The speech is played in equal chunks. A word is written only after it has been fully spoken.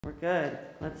We're good.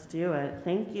 Let's do it.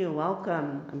 Thank you.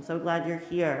 Welcome. I'm so glad you're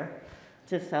here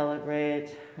to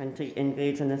celebrate and to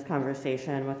engage in this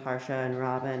conversation with Harsha and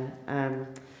Robin.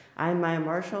 I'm Maya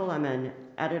Marshall. I'm an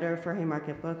editor for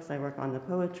Haymarket Books. I work on the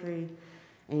poetry,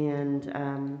 and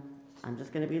I'm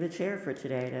just going to be the chair for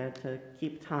today to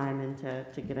keep time and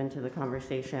to get into the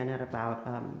conversation at about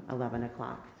 11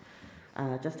 o'clock.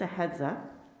 Just a heads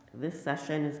up. This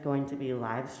session is going to be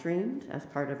live streamed as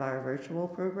part of our virtual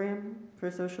program for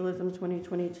Socialism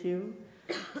 2022.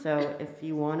 So if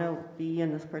you want to be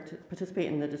in this participate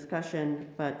in the discussion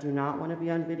but do not want to be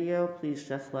on video, please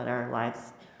just let our live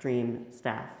stream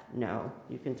staff know.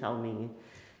 You can tell me,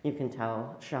 you can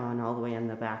tell Sean all the way in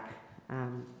the back,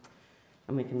 and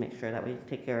we can make sure that we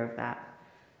take care of that.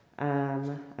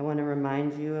 I want to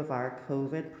remind you of our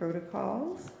COVID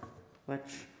protocols,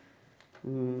 which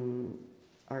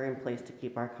are in place to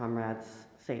keep our comrades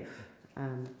safe.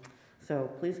 So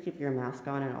please keep your mask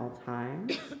on at all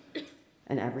times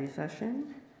in every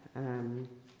session,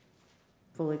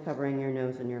 fully covering your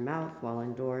nose and your mouth while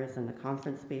indoors in the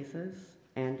conference spaces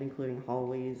and including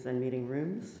hallways and meeting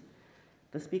rooms.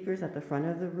 The speakers at the front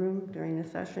of the room during the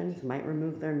sessions might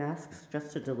remove their masks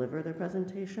just to deliver their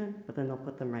presentation, but then they'll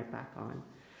put them right back on.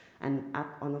 And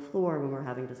on the floor when we're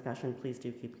having discussion, please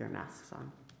do keep your masks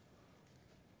on.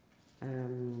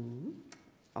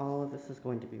 All of this is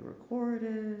going to be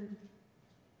recorded.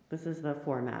 This is the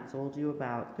format, so we'll do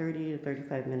about 30 to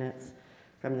 35 minutes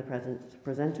from the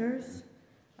presenters,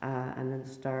 and then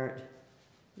start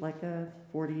like a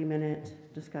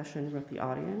 40-minute discussion with the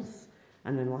audience,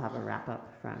 and then we'll have a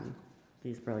wrap-up from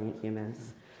these brilliant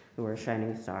humans who are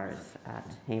shining stars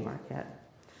at Haymarket.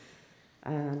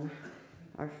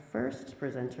 Our first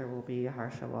presenter will be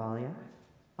Harsha Walia,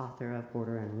 author of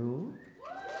Border and Rule.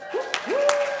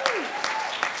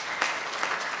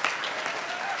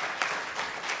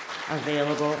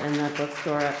 Available in the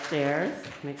bookstore upstairs.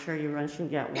 Make sure you rush and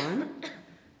get one.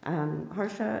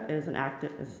 Harsha is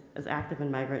active in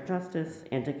migrant justice,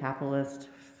 anti-capitalist,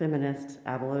 feminist,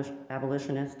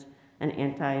 abolitionist, and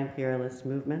anti-imperialist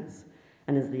movements,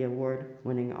 and is the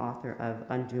award-winning author of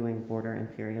Undoing Border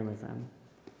Imperialism.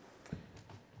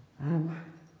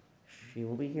 She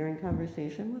will be here in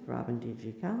conversation with Robin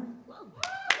D.G. Kelley.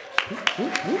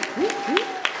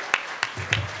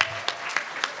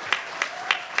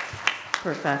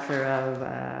 Professor of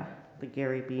the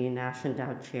Gary B. Nash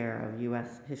Endowed Chair of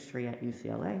U.S. History at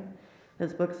UCLA.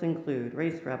 His books include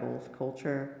Race Rebels,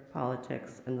 Culture,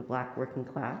 Politics, and the Black Working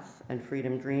Class, and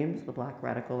Freedom Dreams, the Black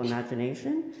Radical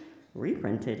Imagination,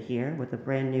 reprinted here with a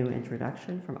brand new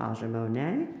introduction from Aja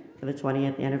Monet for the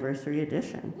 20th anniversary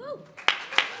edition. Woo.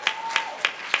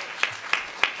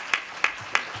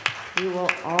 We will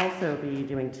also be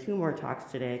doing 2 more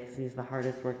talks today because he's the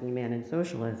hardest working man in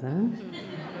socialism.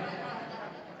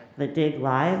 The Dig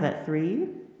Live at 3,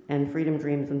 and Freedom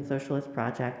Dreams and Socialist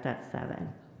Project at 7.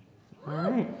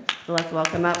 All right, so let's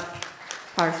welcome up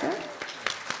Harsha.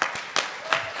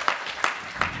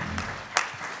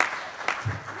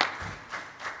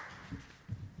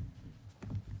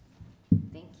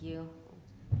 Thank you.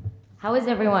 How is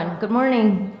everyone? Good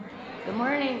morning. Good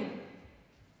morning.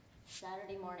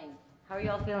 Saturday morning. How are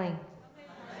you all feeling?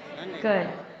 Good.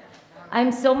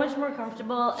 I'm so much more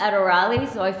comfortable at a rally,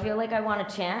 so I feel like I want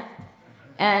to chant.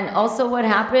 And also what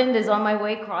happened is on my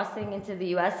way crossing into the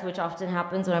US, which often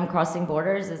happens when I'm crossing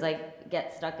borders, is I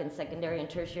get stuck in secondary and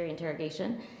tertiary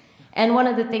interrogation. And one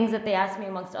of the things that they asked me,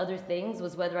 amongst other things,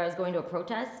 was whether I was going to a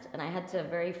protest, and I had to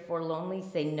very forlornly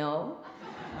say no.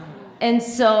 And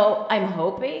so I'm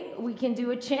hoping we can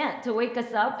do a chant to wake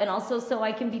us up, and also so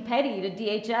I can be petty to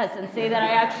DHS and say that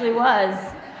I actually was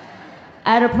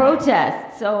at a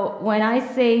protest. So when I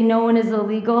say no one is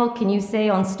illegal, can you say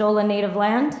on stolen native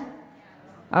land?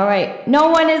 All right.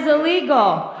 No one is illegal.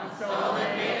 On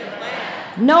stolen native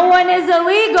land. No one is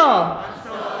illegal. On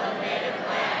stolen native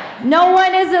land. No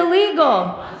one is illegal.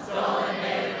 On stolen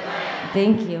native land.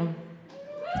 Thank you.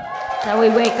 That's how we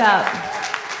wake up.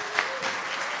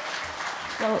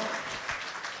 So,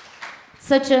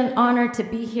 such an honor to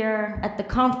be here at the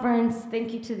conference.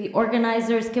 Thank you to the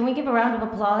organizers. Can we give a round of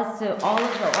applause to all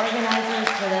of the organizers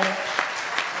for this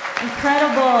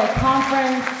incredible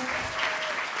conference,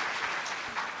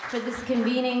 for this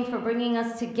convening, for bringing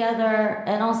us together,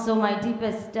 and also my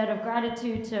deepest debt of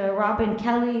gratitude to Robin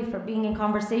Kelley for being in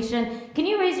conversation. Can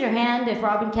you raise your hand if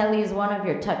Robin Kelley is one of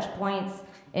your touch points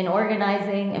in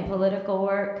organizing and political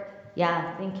work?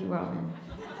 Yeah, thank you, Robin.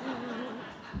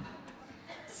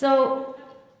 So,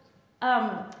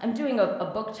 I'm doing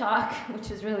a book talk, which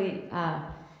is really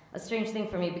a strange thing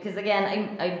for me because,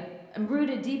 again, I'm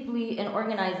rooted deeply in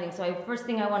organizing. So, first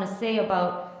thing I want to say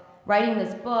about writing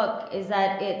this book is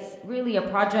that it's really a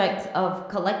project of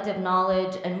collective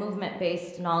knowledge and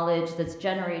movement-based knowledge that's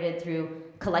generated through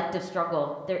collective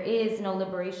struggle. There is no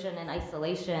liberation in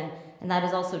isolation, and that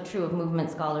is also true of movement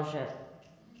scholarship.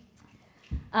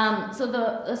 So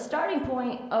the starting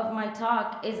point of my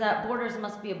talk is that borders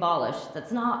must be abolished.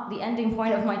 That's not the ending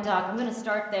point of my talk. I'm going to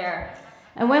start there.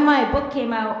 And when my book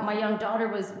came out, my young daughter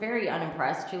was very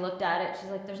unimpressed. She looked at it. She's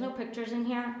like, there's no pictures in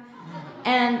here?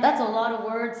 And that's a lot of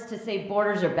words to say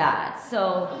borders are bad.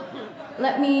 So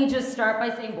let me just start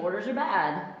by saying borders are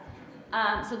bad.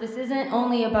 So this isn't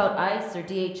only about ICE or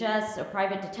DHS or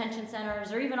private detention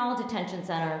centers or even all detention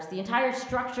centers. The entire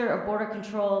structure of border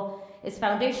control is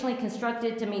foundationally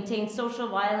constructed to maintain social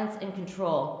violence and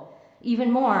control. Even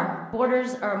more,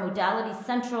 borders are a modality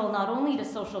central not only to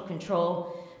social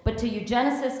control, but to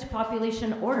eugenicist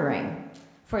population ordering.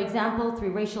 For example,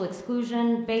 through racial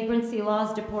exclusion, vagrancy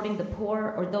laws deporting the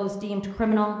poor or those deemed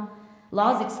criminal,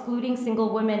 laws excluding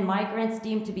single women migrants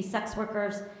deemed to be sex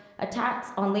workers, attacks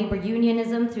on labor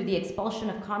unionism through the expulsion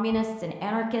of communists and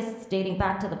anarchists dating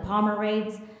back to the Palmer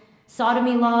raids,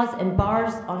 sodomy laws and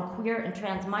bars on queer and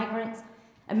trans migrants,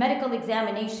 a medical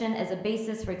examination as a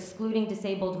basis for excluding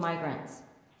disabled migrants.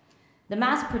 The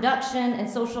mass production and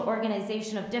social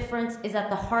organization of difference is at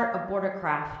the heart of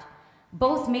bordercraft,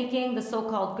 both making the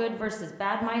so-called good versus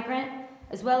bad migrant,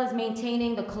 as well as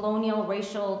maintaining the colonial,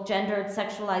 racial, gendered,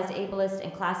 sexualized, ableist,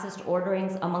 and classist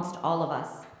orderings amongst all of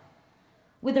us.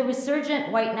 With a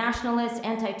resurgent white nationalist,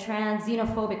 anti-trans,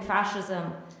 xenophobic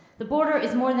fascism, the border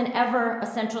is more than ever a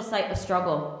central site of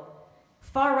struggle.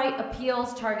 Far-right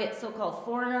appeals target so-called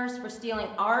foreigners for stealing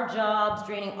our jobs,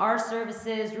 draining our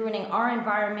services, ruining our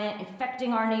environment,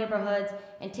 infecting our neighborhoods,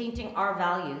 and tainting our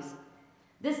values.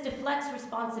 This deflects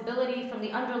responsibility from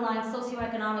the underlying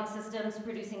socioeconomic systems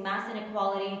producing mass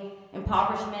inequality,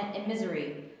 impoverishment, and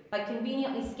misery by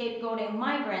conveniently scapegoating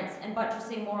migrants and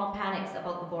buttressing moral panics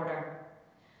about the border.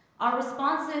 Our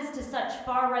responses to such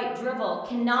far-right drivel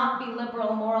cannot be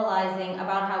liberal moralizing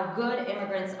about how good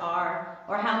immigrants are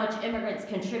or how much immigrants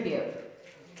contribute.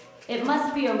 It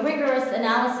must be a rigorous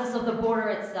analysis of the border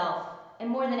itself. And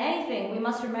more than anything, we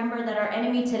must remember that our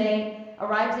enemy today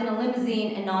arrives in a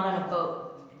limousine and not on a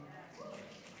boat.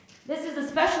 This is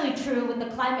especially true with the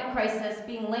climate crisis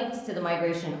being linked to the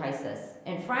migration crisis.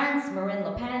 In France, Marine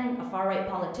Le Pen, a far-right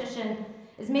politician,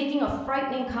 is making a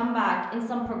frightening comeback in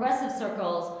some progressive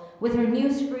circles with her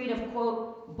new screed of,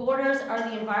 quote, borders are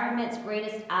the environment's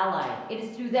greatest ally. It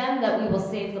is through them that we will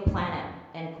save the planet,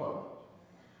 end quote.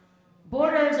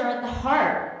 Borders are at the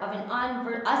heart of an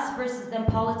us versus them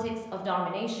politics of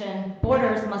domination.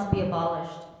 Borders must be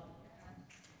abolished.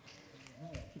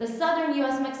 The southern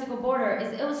US-Mexico border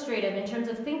is illustrative in terms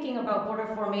of thinking about border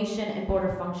formation and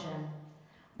border function.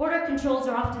 Border controls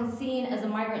are often seen as a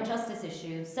migrant justice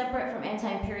issue, separate from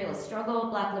anti-imperialist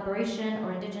struggle, black liberation,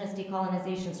 or indigenous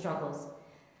decolonization struggles.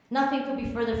 Nothing could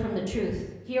be further from the truth.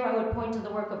 Here I would point to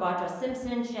the work of Audra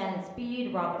Simpson, Shannon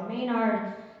Speed, Robin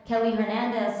Maynard, Kelley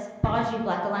Hernandez, Baji,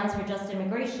 Black Alliance for Just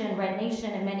Immigration, Red Nation,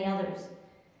 and many others.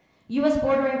 US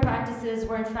bordering practices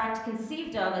were in fact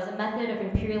conceived of as a method of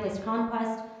imperialist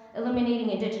conquest,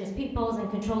 eliminating indigenous peoples and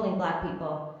controlling black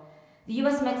people. The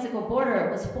US-Mexico border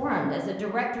was formed as a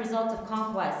direct result of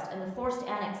conquest and the forced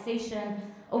annexation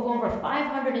of over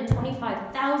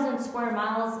 525,000 square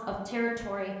miles of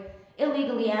territory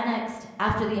illegally annexed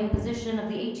after the imposition of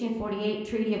the 1848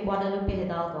 Treaty of Guadalupe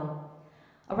Hidalgo.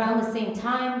 Around the same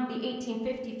time, the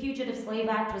 1850 Fugitive Slave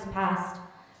Act was passed,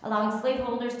 allowing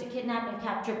slaveholders to kidnap and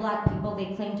capture black people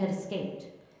they claimed had escaped.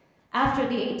 After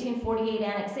the 1848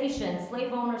 annexation,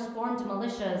 slave owners formed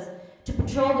militias to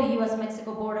patrol the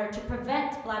US-Mexico border to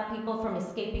prevent black people from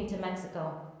escaping to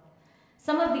Mexico.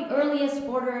 Some of the earliest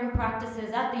bordering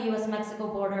practices at the US-Mexico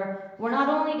border were not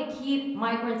only to keep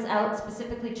migrants out,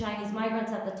 specifically Chinese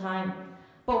migrants at the time,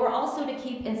 but were also to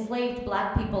keep enslaved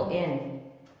black people in.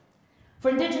 For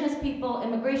indigenous people,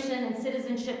 immigration and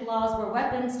citizenship laws were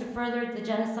weapons to further the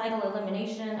genocidal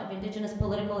elimination of indigenous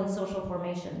political and social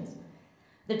formations.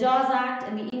 The Dawes Act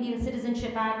and the Indian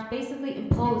Citizenship Act basically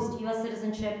imposed US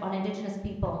citizenship on indigenous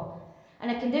people. And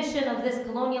a condition of this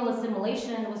colonial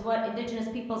assimilation was what indigenous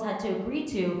peoples had to agree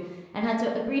to and had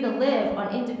to agree to live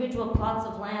on individual plots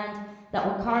of land that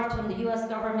were carved from the US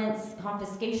government's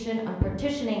confiscation and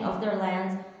partitioning of their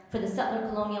lands for the settler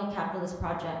colonial capitalist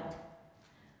project.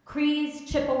 Crees,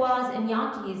 Chippewas, and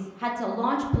Yaquis had to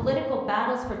launch political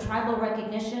battles for tribal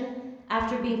recognition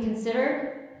after being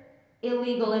considered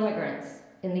illegal immigrants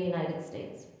in the United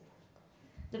States.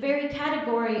 The very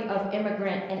category of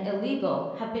immigrant and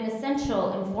illegal have been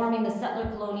essential in forming the settler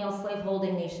colonial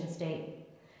slaveholding nation state.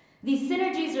 These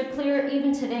synergies are clear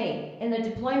even today in the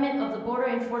deployment of the border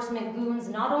enforcement goons,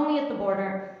 not only at the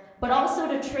border, but also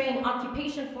to train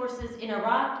occupation forces in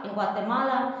Iraq and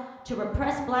Guatemala to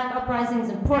repress black uprisings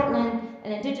in Portland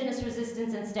and indigenous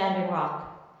resistance in Standing Rock.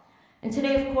 And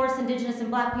today, of course, indigenous and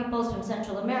black peoples from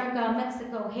Central America,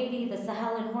 Mexico, Haiti, the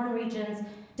Sahel and Horn regions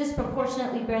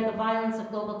disproportionately bear the violence of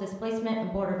global displacement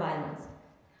and border violence.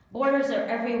 Borders are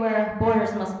everywhere.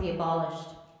 Borders must be abolished.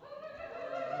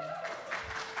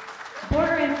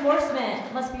 Border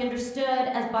enforcement must be understood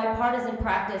as bipartisan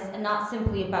practice and not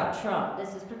simply about Trump.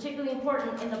 This is particularly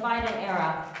important in the Biden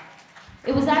era.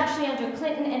 It was actually under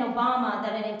Clinton and Obama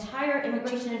that an entire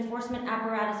immigration enforcement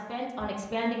apparatus bent on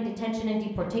expanding detention and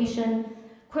deportation,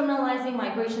 criminalizing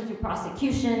migration through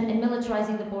prosecution, and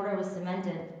militarizing the border was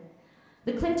cemented.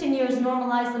 The Clinton years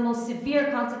normalized the most severe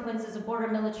consequences of border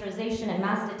militarization and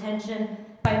mass detention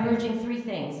by merging three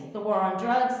things: the war on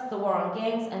drugs, the war on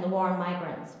gangs, and the war on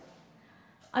migrants.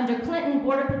 Under Clinton,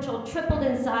 Border Patrol tripled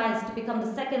in size to become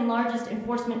the second largest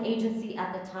enforcement agency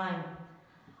at the time.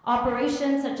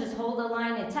 Operations such as Hold the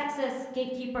Line in Texas,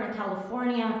 Gatekeeper in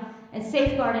California, and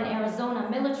Safeguard in Arizona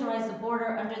militarized the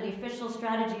border under the official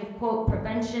strategy of, quote,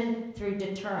 prevention through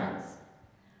deterrence.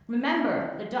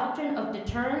 Remember, the doctrine of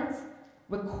deterrence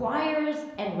requires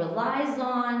and relies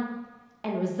on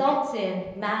and results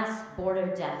in mass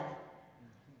border death.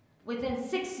 Within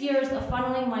 6 years of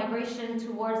funneling migration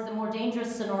towards the more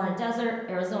dangerous Sonoran Desert,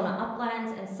 Arizona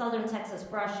uplands, and southern Texas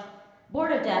brush,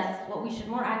 border deaths, what we should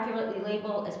more accurately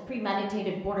label as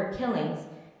premeditated border killings,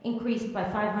 increased by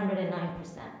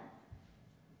 509%.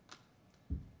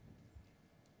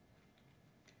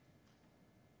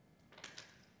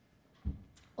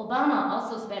 Obama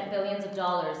also spent billions of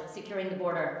dollars securing the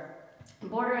border.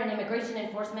 Border and immigration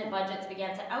enforcement budgets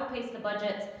began to outpace the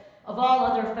budgets of all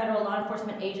other federal law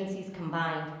enforcement agencies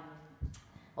combined.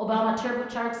 Obama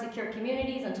turbocharged secure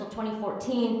communities until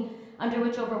 2014, under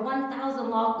which over 1,000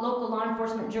 local law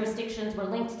enforcement jurisdictions were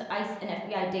linked to ICE and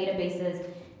FBI databases,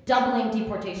 doubling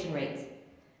deportation rates.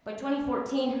 By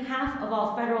 2014, half of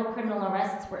all federal criminal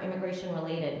arrests were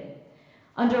immigration-related.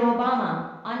 Under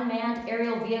Obama, unmanned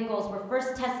aerial vehicles were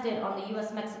first tested on the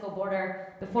US-Mexico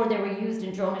border before they were used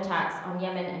in drone attacks on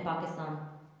Yemen and Pakistan.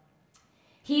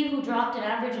 He who dropped an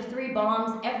average of 3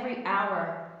 bombs every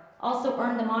hour also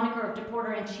earned the moniker of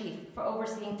deporter-in-chief for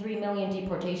overseeing 3 million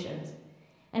deportations.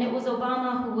 And it was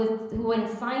Obama who when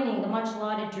signing the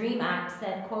much-lauded DREAM Act,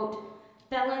 said, quote,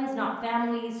 felons, not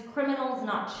families, criminals,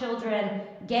 not children,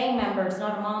 gang members,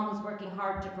 not a mom who's working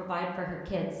hard to provide for her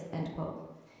kids, end quote.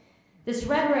 This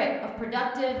rhetoric of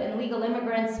productive and legal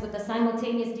immigrants with the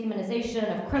simultaneous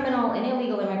demonization of criminal and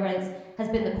illegal immigrants has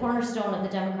been the cornerstone of the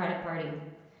Democratic Party.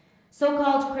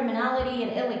 So-called criminality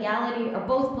and illegality are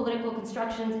both political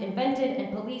constructions invented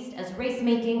and policed as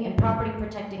race-making and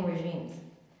property-protecting regimes.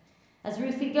 As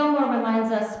Ruthie Gilmore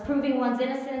reminds us, proving one's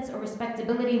innocence or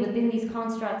respectability within these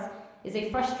constructs is a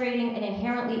frustrating and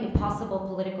inherently impossible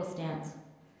political stance.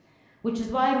 Which is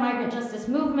why migrant justice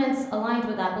movements aligned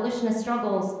with abolitionist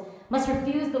struggles must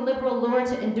refuse the liberal lure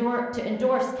to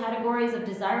endorse categories of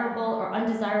desirable or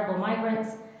undesirable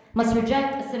migrants, must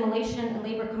reject assimilation and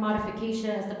labor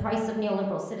commodification as the price of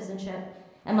neoliberal citizenship,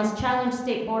 and must challenge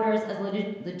state borders as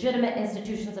legitimate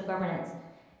institutions of governance.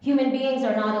 Human beings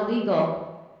are not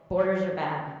illegal, borders are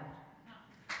bad.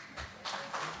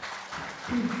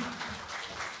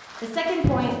 The second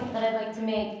point that I'd like to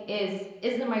make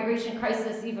is the migration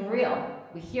crisis even real?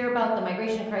 We hear about the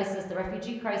migration crisis, the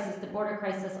refugee crisis, the border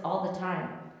crisis all the time.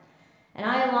 And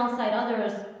I, alongside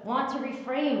others, want to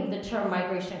reframe the term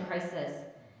migration crisis.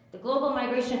 The global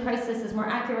migration crisis is more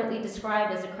accurately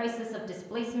described as a crisis of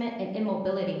displacement and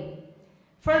immobility.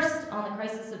 First, on the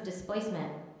crisis of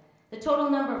displacement. The total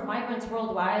number of migrants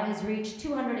worldwide has reached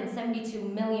 272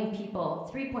 million people,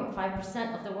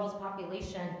 3.5% of the world's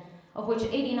population, of which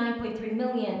 89.3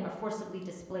 million are forcibly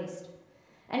displaced.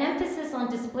 An emphasis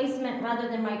on displacement rather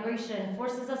than migration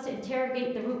forces us to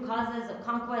interrogate the root causes of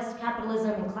conquest,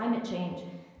 capitalism, and climate change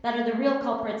that are the real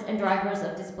culprits and drivers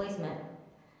of displacement.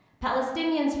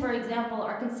 Palestinians, for example,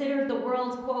 are considered the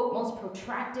world's, quote, most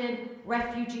protracted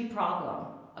refugee problem,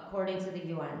 according to the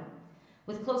UN,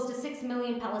 with close to 6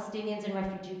 million Palestinians in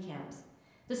refugee camps.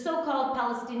 The so-called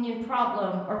Palestinian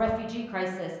problem or refugee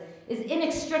crisis is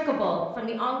inextricable from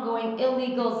the ongoing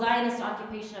illegal Zionist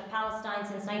occupation of Palestine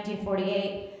since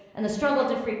 1948 and the struggle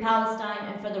to free Palestine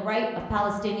and for the right of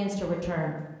Palestinians to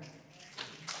return.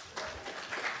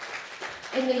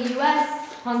 In the US,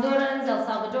 Hondurans, El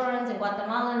Salvadorans, and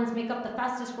Guatemalans make up the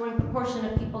fastest growing proportion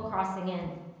of people crossing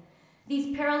in.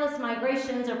 These perilous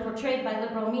migrations are portrayed by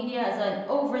liberal media as an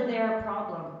over-there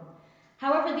problem.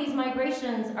 However, these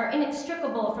migrations are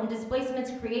inextricable from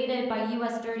displacements created by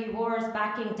US dirty wars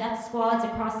backing death squads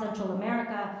across Central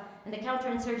America and the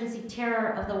counterinsurgency terror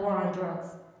of the war on drugs.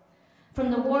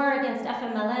 From the war against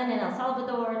FMLN in El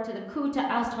Salvador to the coup to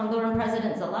oust Honduran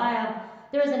President Zelaya,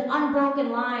 there is an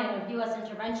unbroken line of US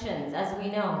interventions, as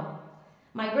we know.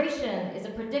 Migration is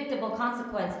a predictable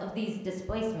consequence of these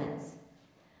displacements.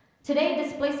 Today,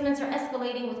 displacements are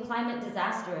escalating with climate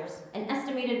disasters. An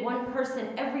estimated 1 person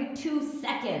every 2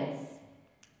 seconds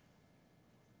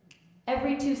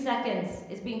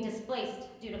is being displaced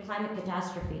due to climate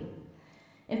catastrophe.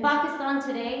 In Pakistan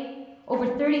today, over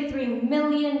 33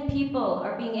 million people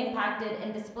are being impacted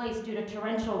and displaced due to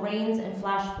torrential rains and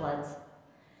flash floods.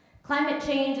 Climate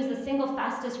change is the single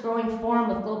fastest growing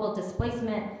form of global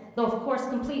displacement, though of course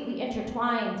completely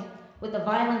intertwined with the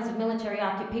violence of military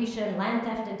occupation, land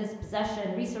theft and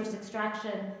dispossession, resource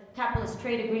extraction, capitalist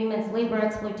trade agreements, labor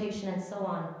exploitation, and so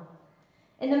on.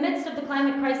 In the midst of the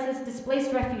climate crisis,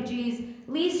 displaced refugees,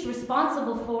 least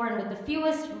responsible for and with the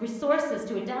fewest resources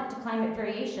to adapt to climate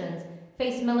variations,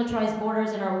 face militarized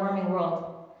borders in our warming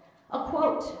world. A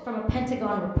quote from a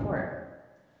Pentagon report.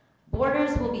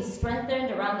 Borders will be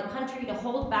strengthened around the country to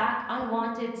hold back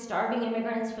unwanted, starving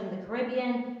immigrants from the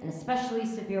Caribbean, an especially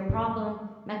severe problem,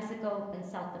 Mexico and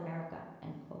South America,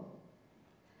 end quote.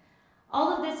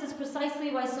 All of this is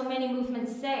precisely why so many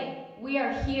movements say, we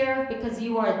are here because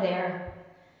you are there.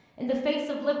 In the face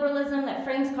of liberalism that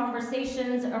frames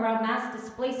conversations around mass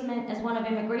displacement as one of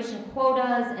immigration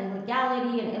quotas and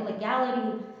legality and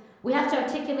illegality, we have to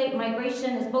articulate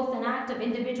migration as both an act of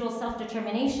individual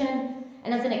self-determination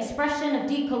and as an expression of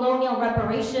decolonial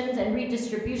reparations and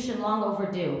redistribution long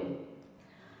overdue.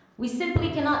 We simply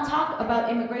cannot talk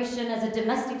about immigration as a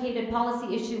domesticated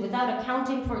policy issue without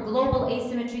accounting for global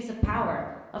asymmetries of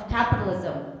power, of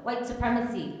capitalism, white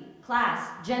supremacy, class,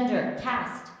 gender,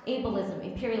 caste, ableism,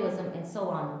 imperialism, and so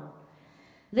on.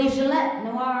 Les Gilets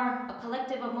Noirs, a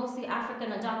collective of mostly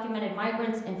African undocumented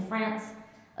migrants in France,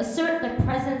 assert their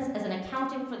presence as an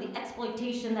accounting for the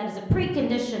exploitation that is a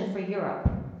precondition for Europe.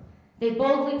 They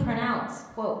boldly pronounce,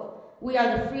 quote, we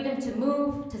are the freedom to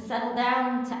move, to settle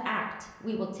down, to act.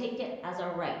 We will take it as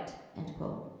our right, end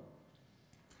quote.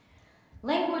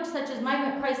 Language such as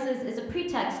migrant crisis is a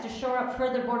pretext to shore up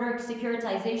further border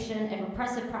securitization and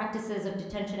repressive practices of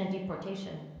detention and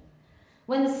deportation.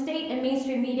 When the state and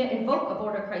mainstream media invoke a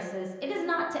border crisis, it is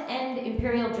not to end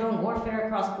imperial drone warfare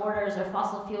across borders or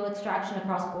fossil fuel extraction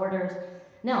across borders.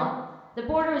 No, the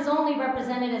border is only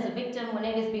represented as a victim when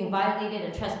it is being violated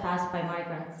and trespassed by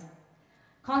migrants.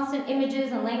 Constant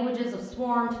images and languages of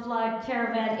swarmed, flood,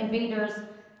 caravan, invaders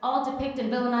all depict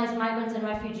and villainize migrants and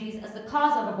refugees as the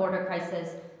cause of a border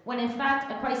crisis, when in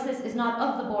fact a crisis is not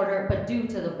of the border, but due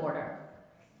to the border.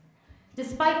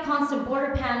 Despite constant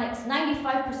border panics,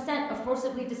 95% of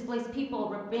forcibly displaced people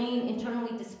remain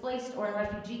internally displaced or in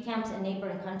refugee camps in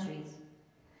neighboring countries.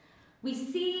 We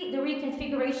see the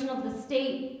reconfiguration of the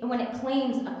state when it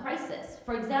claims a crisis,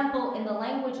 for example, in the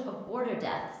language of border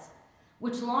deaths,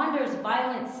 which launders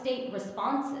violent state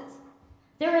responses.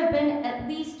 There have been at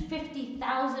least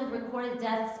 50,000 recorded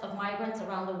deaths of migrants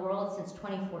around the world since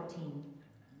 2014.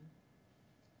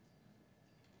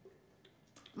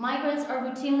 Migrants are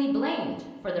routinely blamed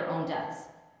for their own deaths.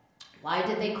 Why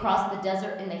did they cross the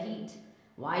desert in the heat?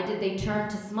 Why did they turn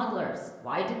to smugglers?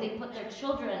 Why did they put their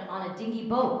children on a dingy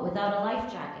boat without a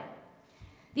life jacket?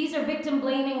 These are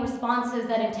victim-blaming responses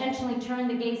that intentionally turn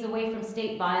the gaze away from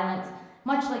state violence,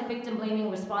 much like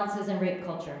victim-blaming responses in rape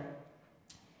culture.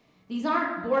 These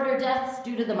aren't border deaths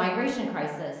due to the migration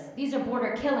crisis. These are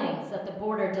border killings that the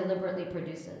border deliberately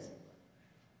produces.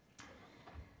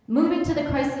 Moving to the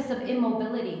crisis of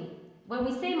immobility. When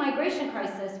we say migration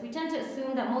crisis, we tend to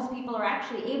assume that most people are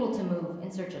actually able to move in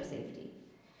search of safety.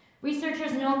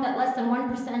 Researchers note that less than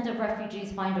 1% of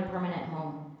refugees find a permanent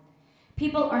home.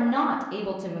 People are not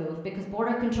able to move because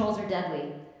border controls are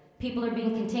deadly. People are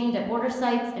being contained at border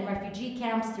sites and refugee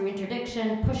camps through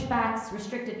interdiction, pushbacks,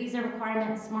 restricted visa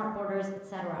requirements, smart borders,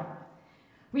 etc.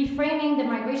 Reframing the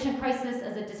migration crisis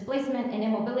as a displacement and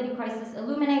immobility crisis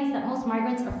illuminates that most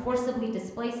migrants are forcibly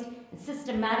displaced and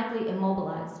systematically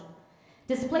immobilized.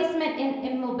 Displacement and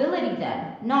immobility,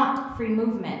 then, not free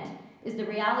movement, is the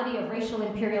reality of racial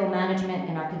imperial management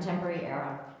in our contemporary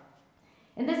era.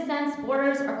 In this sense,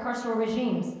 borders are carceral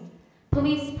regimes.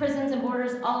 Police, prisons, and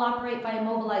borders all operate by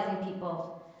immobilizing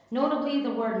people. Notably, the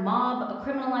word mob, a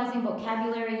criminalizing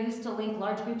vocabulary used to link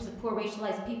large groups of poor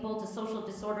racialized people to social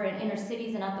disorder in inner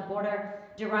cities and at the border,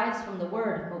 derives from the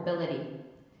word mobility.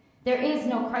 There is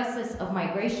no crisis of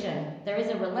migration. There is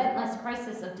a relentless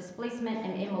crisis of displacement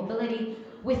and immobility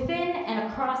within and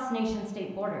across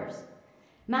nation-state borders.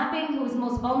 Mapping who is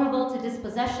most vulnerable to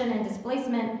dispossession and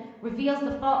displacement reveals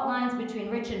the fault lines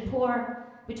between rich and poor,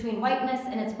 between whiteness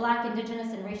and its black,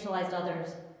 indigenous, and racialized others.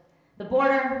 The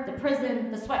border, the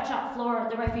prison, the sweatshop floor,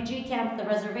 the refugee camp, the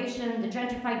reservation, the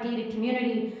gentrified gated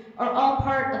community are all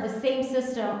part of the same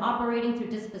system operating through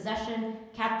dispossession,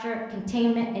 capture,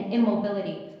 containment, and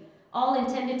immobility, all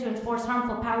intended to enforce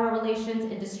harmful power relations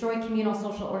and destroy communal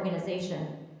social organization.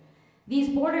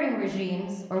 These bordering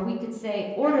regimes, or we could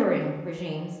say ordering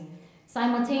regimes,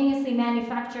 simultaneously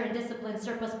manufacture and discipline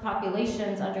surplus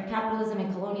populations under capitalism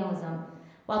and colonialism,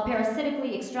 while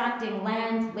parasitically extracting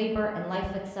land, labor, and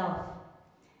life itself.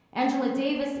 Angela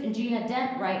Davis and Gina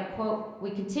Dent write, quote,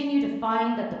 "We continue to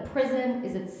find that the prison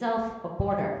is itself a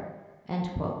border," end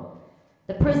quote.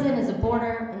 The prison is a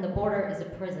border, and the border is a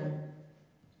prison.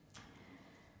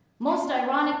 Most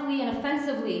ironically and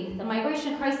offensively, the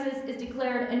migration crisis is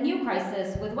declared a new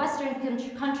crisis, with Western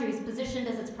countries positioned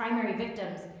as its primary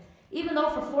victims, even though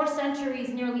for 4 centuries,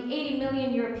 nearly 80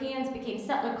 million Europeans became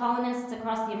settler colonists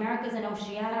across the Americas and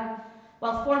Oceania,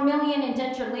 while 4 million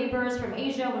indentured laborers from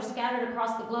Asia were scattered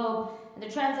across the globe, and the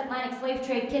transatlantic slave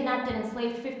trade kidnapped and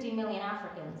enslaved 50 million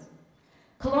Africans.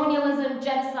 Colonialism,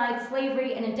 genocide,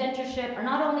 slavery, and indentureship are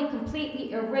not only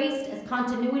completely erased as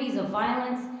continuities of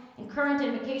violence and current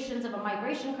indications of a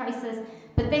migration crisis,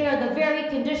 but they are the very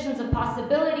conditions of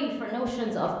possibility for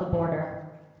notions of the border.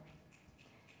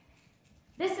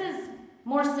 This is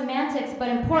more semantics, but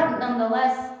important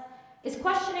nonetheless, is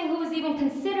questioning who is even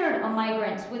considered a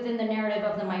migrant within the narrative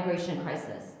of the migration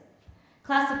crisis.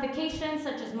 Classifications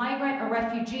such as migrant or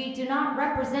refugee do not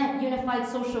represent unified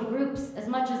social groups as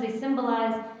much as they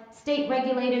symbolize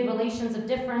state-regulated relations of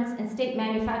difference and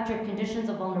state-manufactured conditions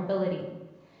of vulnerability.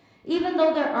 Even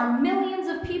though there are millions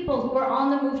of people who are on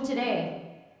the move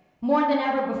today, more than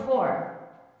ever before,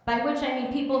 by which I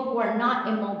mean people who are not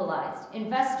immobilized,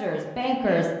 investors,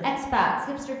 bankers, expats,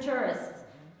 hipster tourists,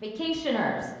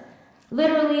 vacationers,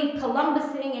 literally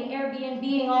Columbusing and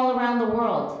Airbnb-ing all around the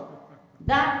world.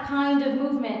 That kind of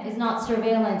movement is not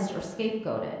surveillanced or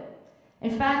scapegoated.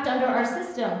 In fact, under our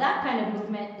system, that kind of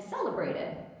movement is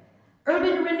celebrated.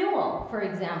 Urban renewal, for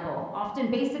example,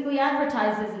 often basically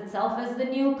advertises itself as the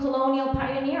new colonial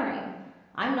pioneering.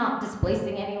 I'm not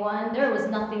displacing anyone, there was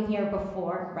nothing here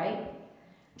before, right?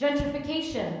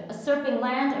 Gentrification, usurping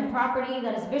land and property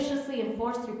that is viciously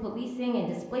enforced through policing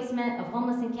and displacement of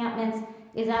homeless encampments,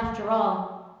 is after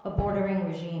all a bordering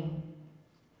regime.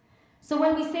 So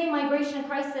when we say migration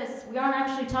crisis, we aren't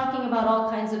actually talking about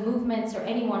all kinds of movements or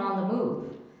anyone on the move.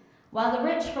 While the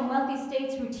rich from wealthy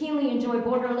states routinely enjoy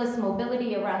borderless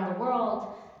mobility around the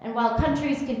world, and while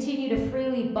countries continue to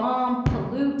freely bomb,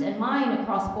 pollute, and mine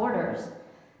across borders,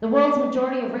 the world's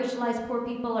majority of racialized poor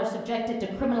people are subjected to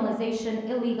criminalization,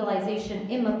 illegalization,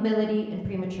 immobility, and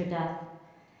premature death.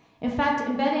 In fact,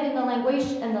 embedded in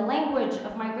the language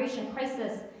of migration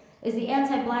crisis is the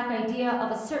anti-Black idea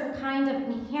of a certain kind of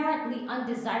inherently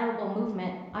undesirable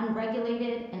movement,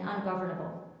 unregulated and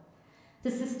ungovernable. The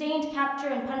sustained capture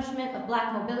and punishment of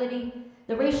Black mobility,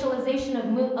 the racialization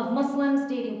of Muslims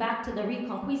dating back to the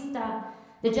Reconquista,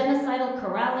 the genocidal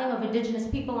corralling of indigenous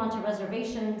people onto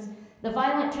reservations, the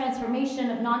violent transformation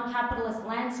of non-capitalist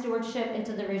land stewardship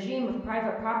into the regime of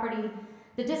private property,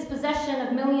 the dispossession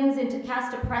of millions into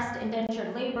caste-oppressed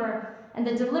indentured labor, and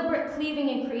the deliberate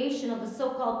cleaving and creation of the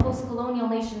so-called post-colonial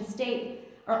nation state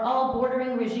are all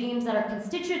bordering regimes that are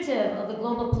constitutive of the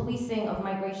global policing of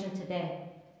migration today,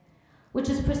 which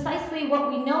is precisely what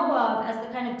we know of as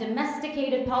the kind of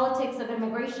domesticated politics of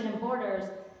immigration and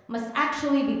borders must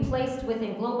actually be placed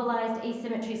within globalized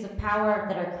asymmetries of power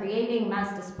that are creating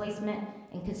mass displacement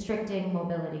and constricting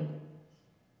mobility.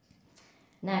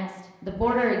 Next, the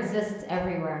border exists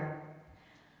everywhere.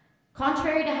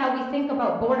 Contrary to how we think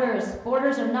about borders,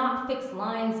 borders are not fixed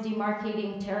lines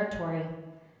demarcating territory.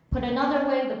 Put another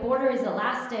way, the border is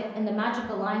elastic and the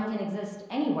magical line can exist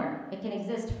anywhere. It can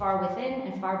exist far within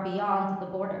and far beyond the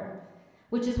border,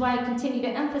 which is why I continue to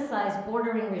emphasize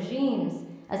bordering regimes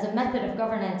as a method of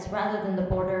governance rather than the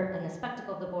border and the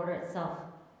spectacle of the border itself.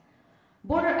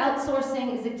 Border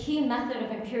outsourcing is a key method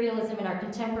of imperialism in our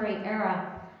contemporary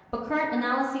era, but current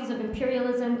analyses of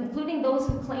imperialism, including those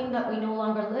who claim that we no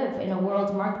longer live in a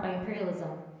world marked by imperialism,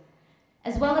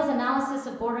 as well as analysis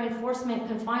of border enforcement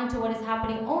confined to what is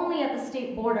happening only at the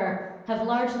state border, have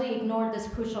largely ignored this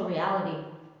crucial reality.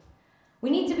 We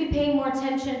need to be paying more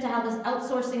attention to how this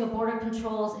outsourcing of border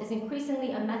controls is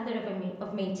increasingly a method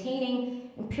of maintaining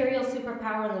imperial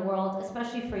superpower in the world,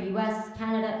 especially for US,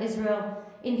 Canada, Israel,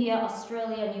 India,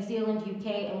 Australia, New Zealand,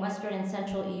 UK, and Western and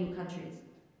Central EU countries.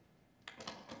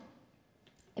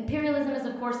 Imperialism is,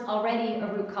 of course, already a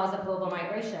root cause of global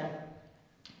migration.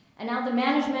 And now the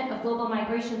management of global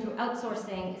migration through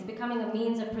outsourcing is becoming a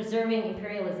means of preserving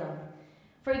imperialism.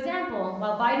 For example,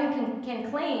 while Biden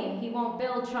can claim he won't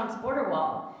build Trump's border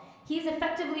wall, he's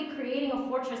effectively creating a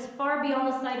fortress far beyond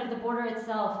the site of the border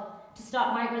itself to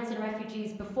stop migrants and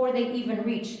refugees before they even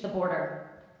reach the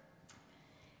border.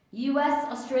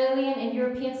 US, Australian, and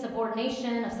European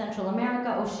subordination of Central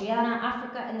America, Oceania,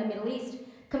 Africa, and the Middle East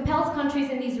compels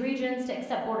countries in these regions to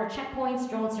accept border checkpoints,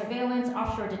 drone surveillance,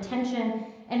 offshore detention,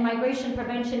 and migration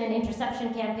prevention and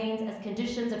interception campaigns as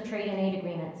conditions of trade and aid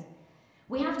agreements.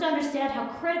 We have to understand how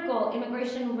critical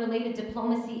immigration-related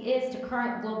diplomacy is to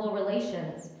current global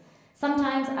relations,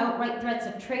 sometimes outright threats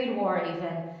of trade war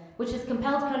even, which has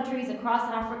compelled countries across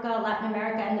Africa, Latin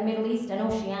America, and the Middle East and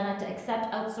Oceania to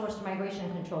accept outsourced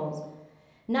migration controls.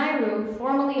 Nauru,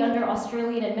 formerly under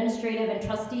Australian administrative and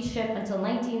trusteeship until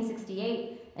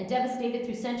 1968, and devastated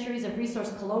through centuries of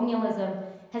resource colonialism,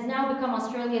 has now become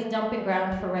Australia's dumping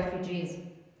ground for refugees.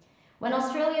 When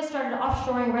Australia started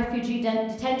offshoring refugee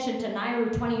detention to Nauru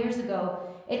 20 years ago,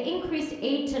 it increased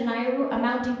aid to Nauru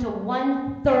amounting to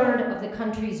 1/3 of the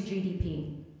country's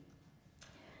GDP.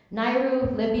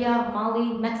 Nauru, Libya,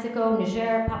 Mali, Mexico,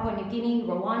 Niger, Papua New Guinea,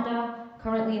 Rwanda,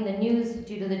 currently in the news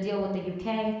due to the deal with the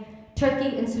UK,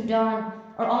 Turkey, and Sudan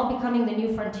are all becoming the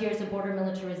new frontiers of border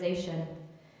militarization.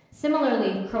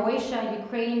 Similarly, Croatia,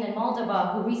 Ukraine, and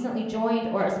Moldova, who recently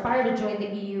joined or aspire to join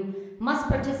the EU, must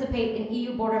participate in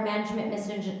EU border management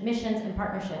missions and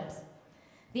partnerships.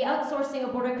 The outsourcing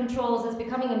of border controls is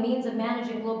becoming a means of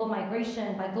managing global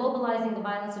migration by globalizing the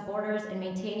violence of borders and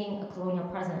maintaining a colonial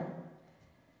present.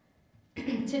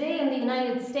 Today in the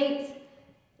United States,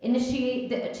 the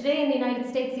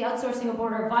outsourcing of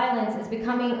border violence is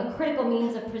becoming a critical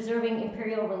means of preserving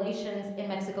imperial relations in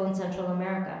Mexico and Central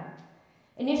America.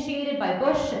 Initiated by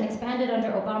Bush and expanded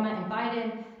under Obama and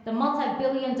Biden, the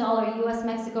multi-billion-dollar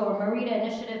US-Mexico Merida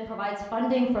Initiative provides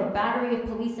funding for a battery of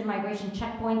police and migration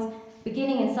checkpoints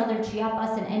beginning in southern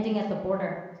Chiapas and ending at the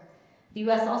border. The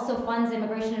US also funds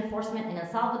immigration enforcement in El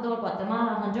Salvador,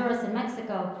 Guatemala, Honduras, and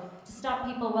Mexico to stop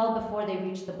people well before they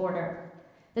reach the border.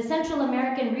 The Central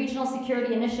American Regional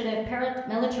Security Initiative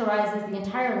paramilitarizes the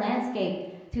entire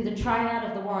landscape through the triad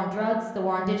of the war on drugs, the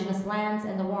war on indigenous lands,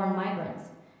 and the war on migrants.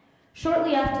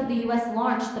 Shortly after the US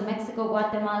launched the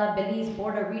Mexico-Guatemala-Belize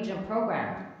Border Region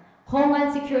Program,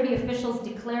 Homeland Security officials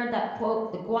declared that,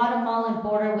 quote, the Guatemalan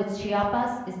border with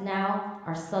Chiapas is now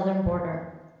our southern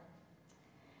border.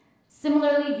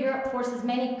 Similarly, Europe forces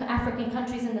many African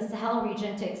countries in the Sahel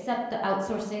region to accept the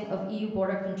outsourcing of EU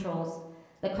border controls.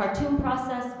 The Khartoum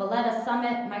Process, Valletta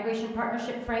Summit, Migration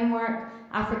Partnership Framework,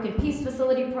 African Peace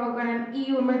Facility Program,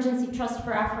 EU Emergency Trust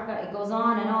for Africa, it goes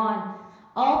on,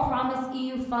 all promise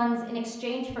EU funds in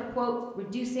exchange for, quote,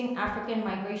 reducing African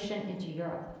migration into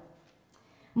Europe.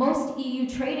 Most EU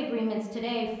trade agreements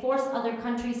today force other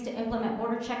countries to implement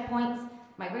border checkpoints,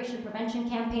 migration prevention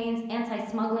campaigns,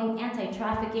 anti-smuggling,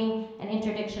 anti-trafficking, and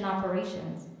interdiction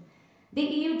operations. The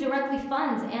EU directly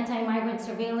funds anti-migrant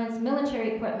surveillance,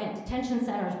 military equipment, detention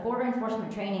centers, border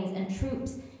enforcement trainings, and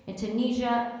troops in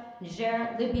Tunisia,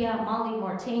 Niger, Libya, Mali,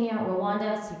 Mauritania,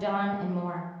 Rwanda, Sudan, and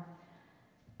more.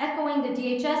 Echoing the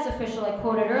DHS official I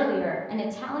quoted earlier, an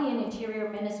Italian interior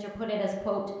minister put it as,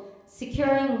 quote,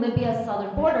 securing Libya's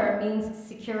southern border means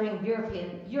securing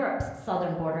Europe's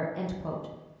southern border, end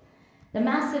quote. The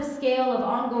massive scale of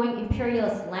ongoing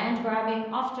imperialist land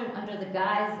grabbing, often under the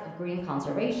guise of green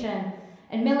conservation,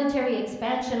 and military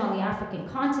expansion on the African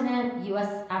continent,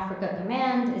 US Africa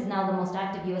Command is now the most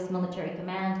active US military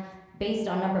command based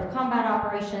on number of combat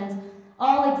operations,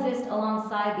 all exist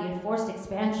alongside the enforced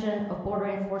expansion of border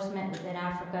enforcement within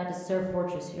Africa to serve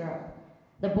Fortress Europe.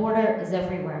 The border is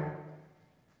everywhere.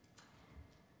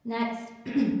 Next,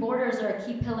 borders are a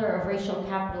key pillar of racial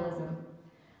capitalism.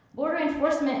 Border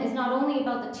enforcement is not only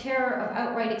about the terror of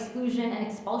outright exclusion and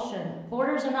expulsion.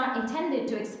 Borders are not intended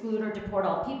to exclude or deport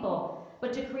all people,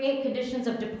 but to create conditions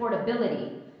of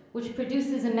deportability, which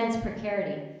produces immense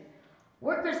precarity.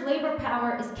 Workers' labor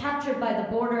power is captured by the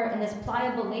border, and this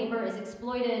pliable labor is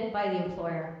exploited by the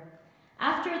employer.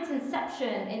 After its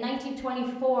inception in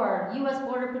 1924, US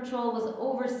Border Patrol was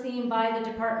overseen by the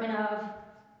Department of,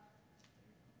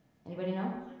 anybody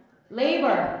know?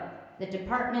 Labor, the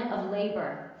Department of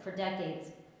Labor for decades.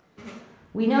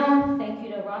 We know, thank you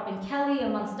to Robin Kelley,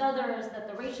 amongst others, that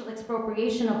the racial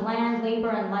expropriation of land, labor,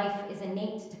 and life is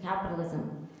innate to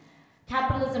capitalism.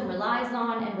 Capitalism relies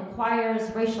on and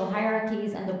requires racial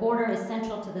hierarchies, and the border is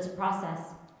central to this process.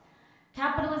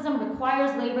 Capitalism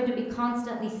requires labor to be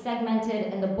constantly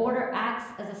segmented, and the border acts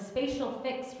as a spatial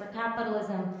fix for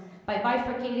capitalism by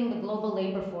bifurcating the global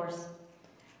labor force.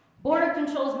 Border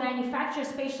controls manufacture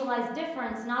spatialized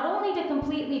difference not only to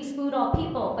completely exclude all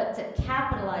people, but to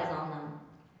capitalize on them.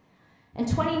 In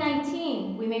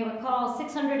 2019, we may recall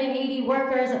 680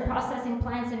 workers at processing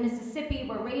plants in Mississippi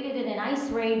were raided in an ICE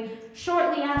raid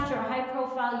shortly after a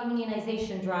high-profile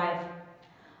unionization drive.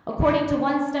 According to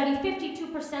one study,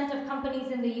 52% of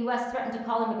companies in the US threatened to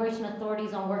call immigration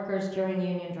authorities on workers during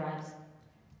union drives.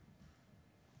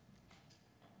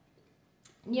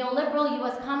 Neoliberal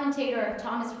US commentator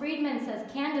Thomas Friedman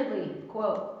says candidly,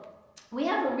 quote, "We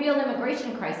have a real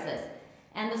immigration crisis,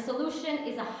 and the solution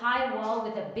is a high wall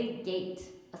with a big gate,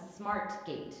 a smart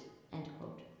gate," end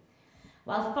quote.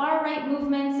 While far-right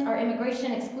movements are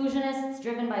immigration exclusionists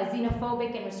driven by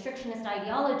xenophobic and restrictionist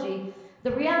ideology,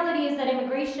 the reality is that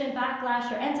immigration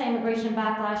backlash or anti-immigration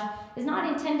backlash is not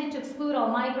intended to exclude all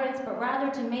migrants, but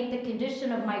rather to make the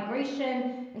condition of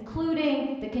migration,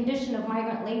 including the condition of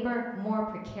migrant labor, more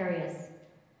precarious.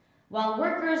 While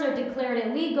workers are declared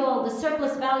illegal, the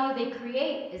surplus value they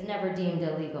create is never deemed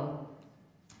illegal.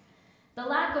 The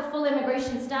lack of full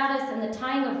immigration status and the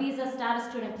tying of visa status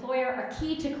to an employer are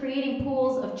key to creating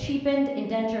pools of cheapened,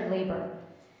 indentured labor.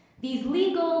 These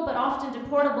legal but often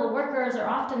deportable workers are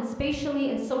often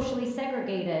spatially and socially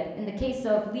segregated in the case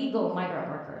of legal migrant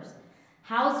workers,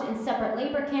 housed in separate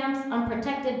labor camps,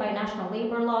 unprotected by national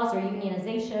labor laws or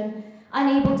unionization,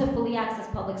 unable to fully access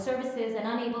public services, and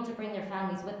unable to bring their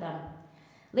families with them.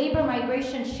 Labor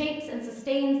migration shapes and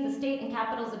sustains the state and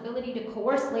capital's ability to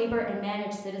coerce labor and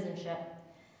manage citizenship.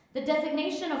 The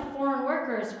designation of foreign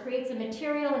workers creates a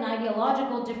material and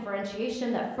ideological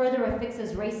differentiation that further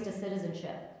affixes race to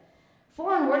citizenship.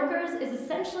 Foreign workers is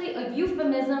essentially a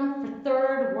euphemism for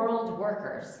third world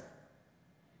workers.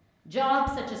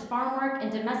 Jobs such as farm work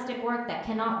and domestic work that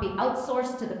cannot be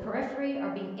outsourced to the periphery are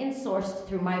being insourced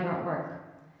through migrant work.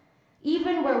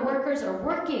 Even where workers are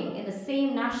working in the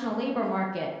same national labor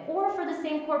market or for the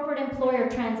same corporate employer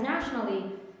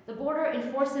transnationally, the border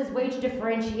enforces wage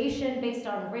differentiation based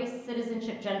on race,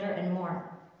 citizenship, gender, and more.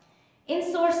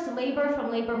 Insourced labor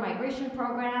from labor migration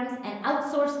programs and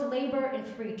outsourced labor in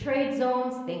free trade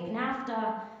zones, think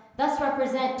NAFTA, thus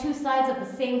represent two sides of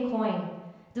the same coin,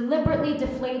 deliberately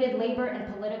deflated labor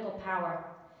and political power.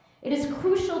 It is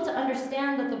crucial to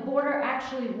understand that the border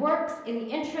actually works in the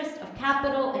interest of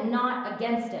capital and not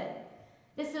against it.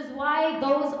 This is why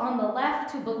those on the left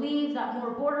who believe that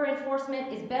more border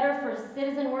enforcement is better for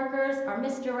citizen workers are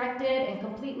misdirected and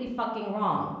completely fucking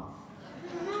wrong.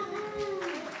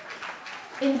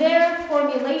 In their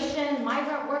formulation,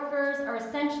 migrant workers are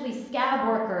essentially scab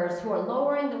workers who are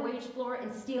lowering the wage floor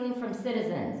and stealing from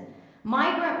citizens.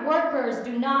 Migrant workers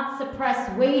do not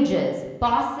suppress wages,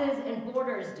 bosses and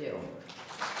borders do.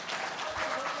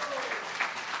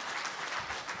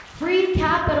 Free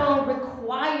capital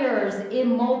requires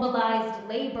immobilized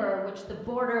labor, which the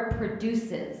border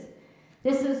produces.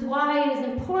 This is why it is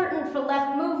important for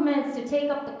left movements to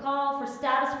take up the call for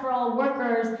status for all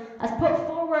workers as put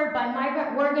forward by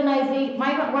migrant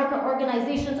worker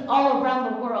organizations all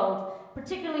around the world,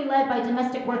 particularly led by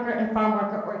domestic worker and farm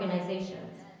worker organizations.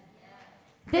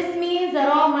 This means that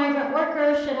all migrant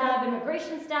workers should have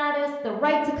immigration status, the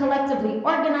right to collectively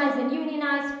organize and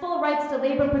unionize, full rights to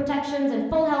labor protections, and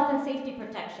full health and safety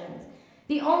protections.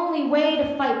 The only way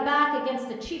to fight back against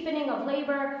the cheapening of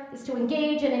labor is to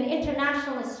engage in an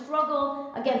internationalist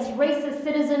struggle against racist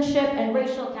citizenship and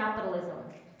racial capitalism.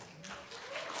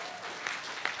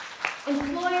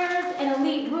 Employers and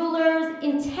elite rulers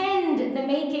intend the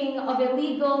making of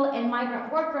illegal and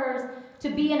migrant workers to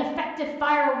be an effective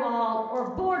firewall or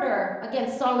border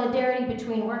against solidarity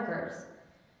between workers.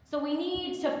 So we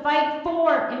need to fight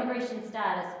for immigration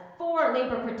status, for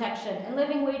labor protection, and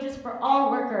living wages for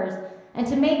all workers, and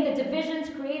to make the divisions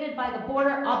created by the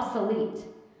border obsolete.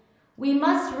 We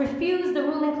must refuse the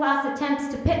ruling class attempts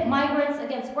to pit migrants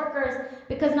against workers,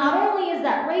 because not only is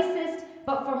that racist,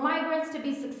 but for migrants to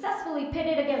be successfully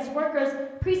pitted against workers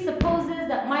presupposes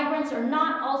that migrants are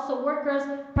not also workers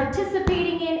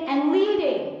participating in and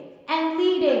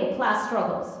leading class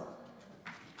struggles.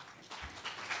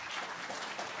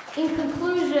 In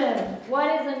conclusion,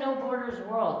 what is a no borders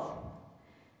world?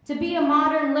 To be a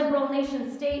modern liberal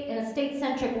nation state in a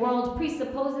state-centric world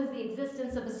presupposes the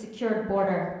existence of a secured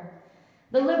border.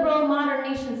 The liberal modern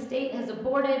nation state has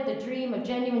aborted the dream of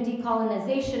genuine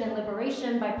decolonization and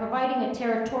liberation by providing a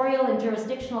territorial and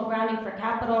jurisdictional grounding for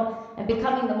capital and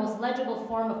becoming the most legible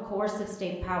form of coercive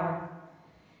state power.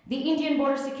 The Indian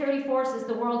Border Security Force is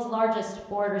the world's largest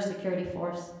border security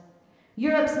force.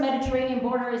 Europe's Mediterranean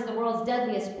border is the world's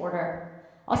deadliest border.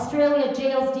 Australia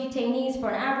jails detainees for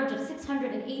an average of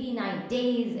 689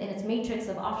 days in its matrix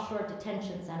of offshore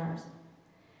detention centers.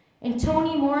 In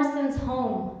Toni Morrison's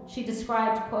Home, she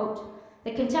described, quote,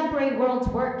 "The contemporary world's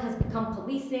work has become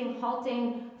policing,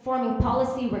 halting, forming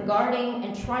policy regarding,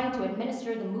 and trying to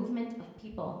administer the movement of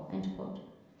people," end quote.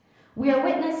 We are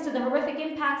witness to the horrific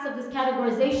impacts of this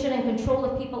categorization and control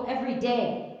of people every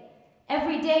day.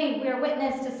 Every day we are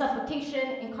witness to suffocation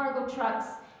in cargo trucks,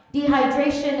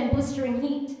 dehydration and blistering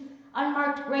heat,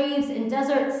 unmarked graves in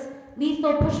deserts,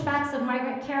 lethal pushbacks of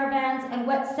migrant caravans, and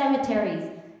wet cemeteries.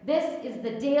 This is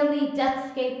the daily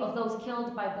deathscape of those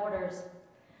killed by borders.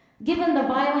 Given the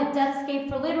violent deathscape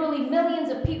for literally millions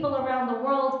of people around the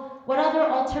world, what other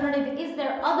alternative is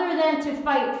there other than to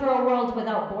fight for a world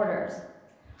without borders?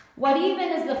 What even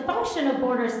is the function of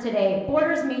borders today?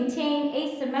 Borders maintain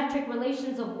asymmetric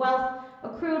relations of wealth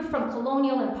accrued from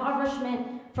colonial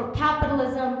impoverishment, from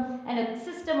capitalism, and a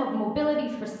system of mobility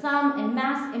for some and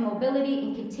mass immobility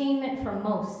and containment for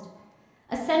most.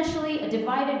 Essentially, a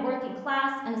divided working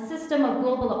class and a system of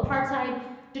global apartheid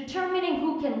determining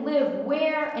who can live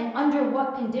where and under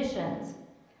what conditions.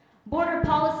 Border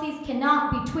policies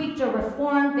cannot be tweaked or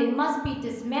reformed. They must be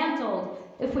dismantled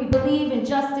if we believe in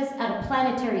justice at a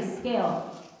planetary scale.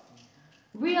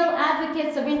 Real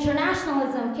advocates of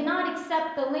internationalism cannot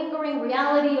accept the lingering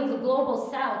reality of the global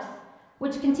South,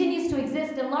 which continues to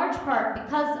exist in large part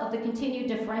because of the continued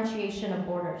differentiation of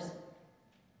borders.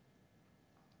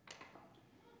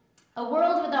 A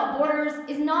world without borders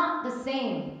is not the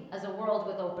same as a world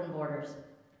with open borders.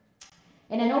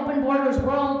 In an open borders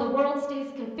world, the world stays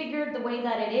configured the way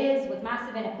that it is, with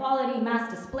massive inequality,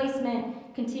 mass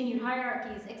displacement, continued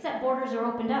hierarchies, except borders are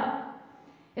opened up.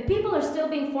 If people are still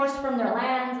being forced from their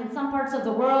lands in some parts of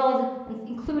the world,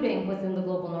 including within the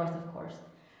global north, of course,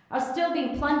 are still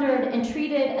being plundered and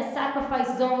treated as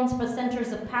sacrifice zones for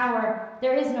centers of power,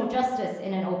 there is no justice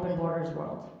in an open borders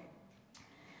world.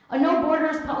 A no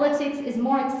borders politics is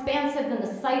more expansive than the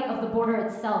site of the border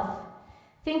itself.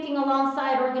 Thinking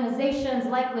alongside organizations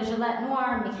like Le Gilet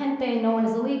Noir, Mi Gente, No One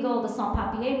Is Illegal, the Sans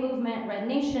Papier Movement, Red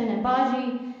Nation, and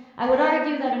Baji, I would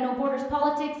argue that a no borders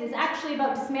politics is actually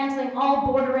about dismantling all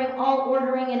bordering, all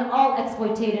ordering, and all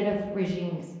exploitative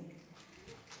regimes.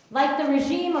 Like the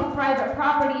regime of private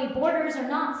property, borders are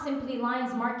not simply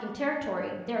lines marking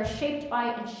territory. They are shaped by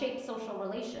and shape social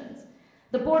relations.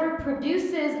 The border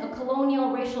produces a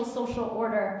colonial racial social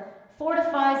order,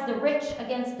 fortifies the rich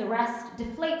against the rest,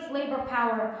 deflates labor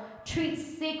power,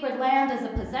 treats sacred land as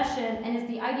a possession, and is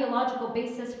the ideological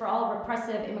basis for all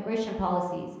repressive immigration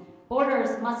policies.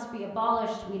 Borders must be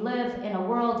abolished. We live in a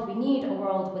world, we need a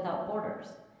world without borders.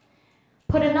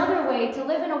 Put another way, to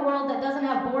live in a world that doesn't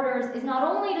have borders is not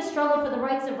only to struggle for the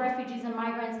rights of refugees and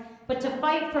migrants, but to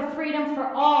fight for freedom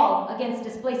for all against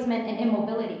displacement and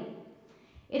immobility.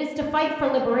 It is to fight for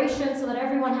liberation so that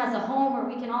everyone has a home where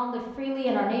we can all live freely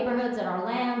in our neighborhoods, in our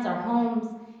lands, our homes,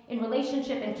 in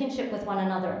relationship and kinship with one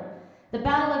another. The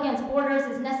battle against borders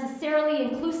is necessarily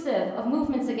inclusive of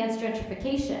movements against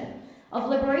gentrification, of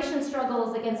liberation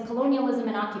struggles against colonialism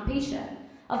and occupation,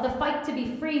 of the fight to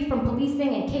be free from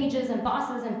policing and cages and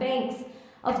bosses and banks,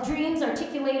 of dreams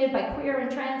articulated by queer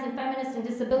and trans and feminist and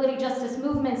disability justice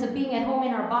movements of being at home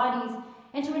in our bodies,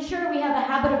 and to ensure we have a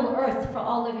habitable earth for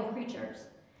all living creatures.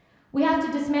 We have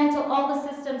to dismantle all the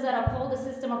systems that uphold a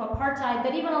system of apartheid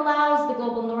that even allows the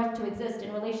global north to exist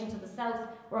in relation to the south,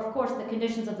 or of course the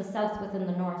conditions of the south within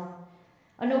the north.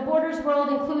 A no borders world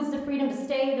includes the freedom to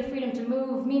stay, the freedom to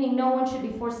move, meaning no one should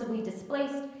be forcibly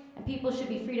displaced, and people should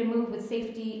be free to move with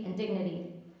safety and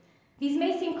dignity. These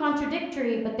may seem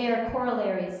contradictory, but they are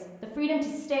corollaries. The freedom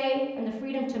to stay and the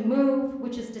freedom to move,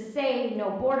 which is to say no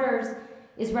borders,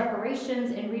 is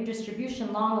reparations and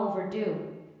redistribution long overdue.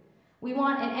 We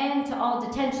want an end to all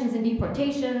detentions and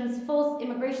deportations, full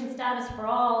immigration status for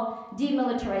all,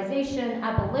 demilitarization,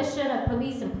 abolition of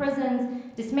police and prisons,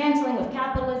 dismantling of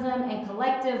capitalism, and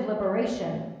collective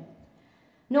liberation.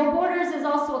 No Borders is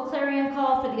also a clarion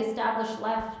call for the established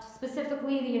left,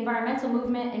 specifically the environmental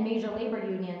movement and major labor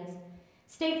unions.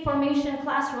 State formation,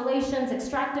 class relations,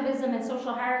 extractivism, and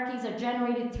social hierarchies are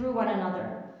generated through one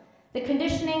another. The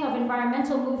conditioning of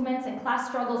environmental movements and class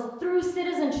struggles through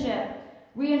citizenship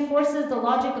reinforces the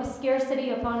logic of scarcity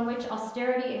upon which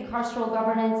austerity and carceral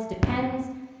governance depends,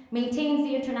 maintains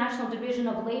the international division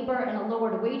of labor and a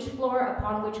lowered wage floor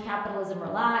upon which capitalism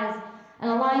relies, and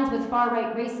aligns with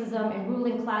far-right racism and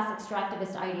ruling class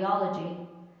extractivist ideology.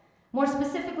 More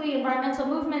specifically, environmental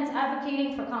movements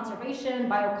advocating for conservation,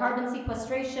 biocarbon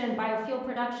sequestration, biofuel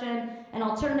production, and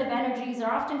alternative energies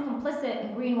are often complicit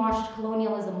in greenwashed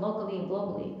colonialism locally and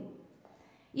globally.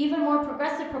 Even more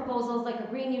progressive proposals like a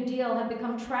Green New Deal have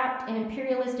become trapped in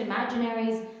imperialist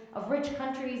imaginaries of rich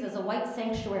countries as a white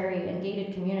sanctuary and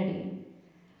gated community.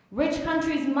 Rich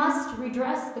countries must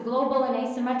redress the global and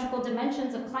asymmetrical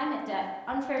dimensions of climate debt,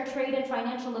 unfair trade and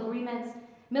financial agreements,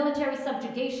 military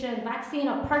subjugation, vaccine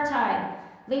apartheid,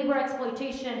 labor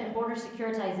exploitation, and border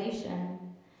securitization.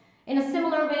 In a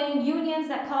similar vein, unions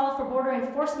that call for border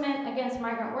enforcement against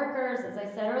migrant workers, as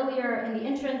I said earlier, in the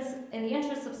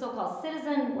interests of so-called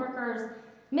citizen workers,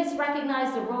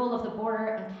 misrecognize the role of the border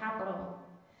and capital.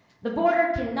 The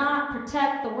border cannot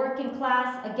protect the working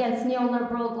class against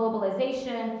neoliberal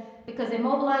globalization because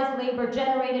immobilized labor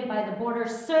generated by the border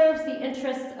serves the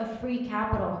interests of free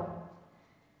capital.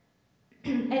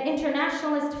 An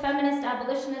internationalist, feminist,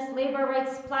 abolitionist labor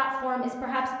rights platform is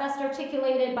perhaps best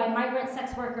articulated by migrant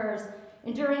sex workers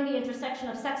enduring the intersection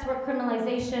of sex work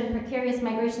criminalization, precarious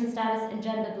migration status, and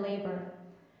gendered labor.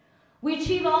 We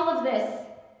achieve all of this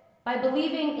by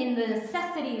believing in the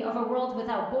necessity of a world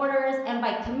without borders and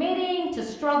by committing to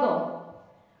struggle.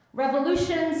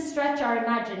 Revolutions stretch our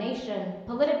imagination.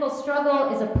 Political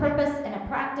struggle is a purpose and a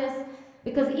practice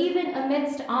because even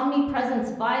amidst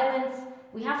omnipresent violence,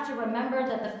 we have to remember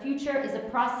that the future is a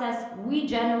process we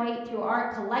generate through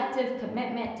our collective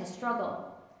commitment to struggle.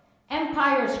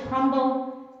 Empires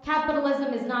crumble,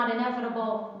 capitalism is not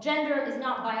inevitable, gender is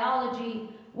not biology,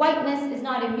 whiteness is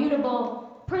not immutable,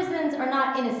 prisons are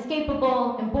not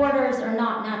inescapable, and borders are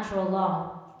not natural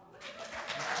law.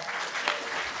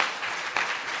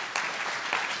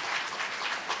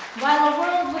 While a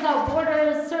world without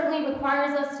borders certainly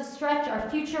requires us to stretch our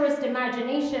futurist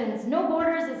imaginations, no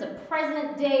borders is a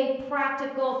present-day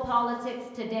practical politics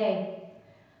today.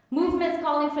 Movements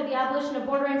calling for the abolition of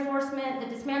border enforcement, the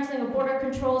dismantling of border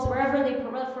controls wherever they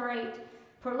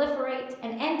proliferate,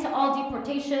 an end to all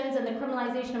deportations and the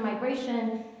criminalization of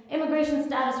migration, immigration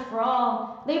status for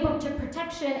all, labor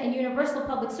protection, and universal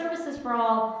public services for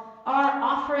all are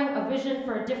offering a vision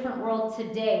for a different world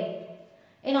today.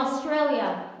 In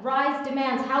Australia, RISE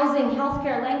demands housing,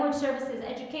 healthcare, language services,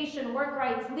 education, work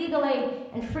rights, legal aid,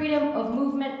 and freedom of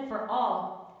movement for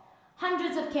all.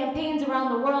 Hundreds of campaigns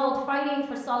around the world fighting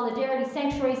for solidarity,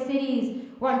 sanctuary cities,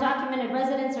 where undocumented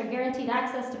residents are guaranteed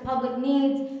access to public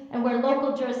needs, and where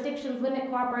local jurisdictions limit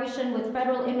cooperation with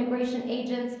federal immigration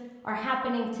agents are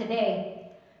happening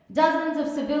today. Dozens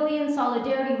of civilian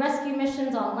solidarity rescue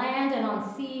missions on land and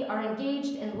on sea are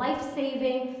engaged in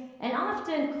life-saving and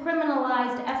often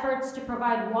criminalized efforts to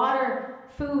provide water,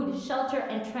 food, shelter,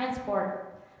 and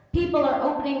transport. People are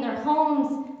opening their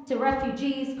homes to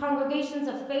refugees. Congregations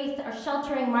of faith are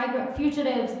sheltering migrant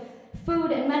fugitives. Food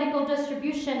and medical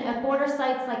distribution at border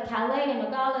sites like Calais and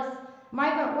Nogales.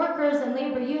 Migrant workers and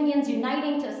labor unions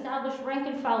uniting to establish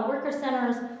rank-and-file worker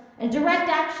centers. And direct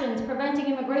actions preventing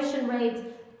immigration raids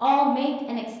all make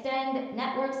and extend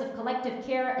networks of collective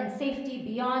care and safety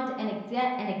beyond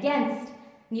and against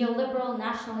neoliberal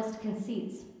nationalist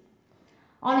conceits.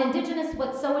 On indigenous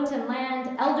Wet'suwet'en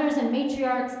land, elders and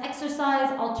matriarchs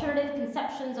exercise alternative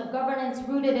conceptions of governance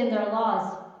rooted in their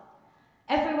laws.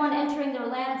 Everyone entering their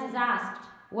lands is asked,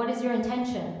 what is your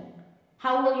intention?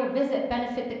 How will your visit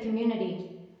benefit the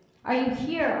community? Are you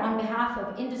here on behalf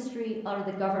of industry or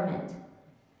the government?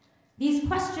 These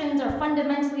questions are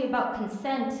fundamentally about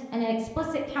consent and an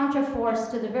explicit counterforce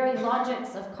to the very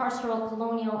logics of carceral,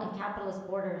 colonial, and capitalist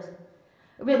borders.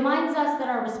 It reminds us that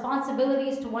our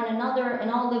responsibilities to one another and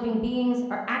all living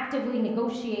beings are actively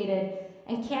negotiated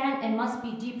and can and must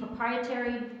be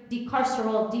deproprietary,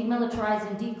 decarceral, demilitarized,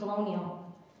 and decolonial.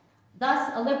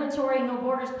 Thus, a liberatory no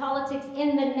borders politics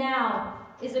in the now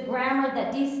is a grammar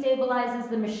that destabilizes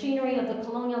the machinery of the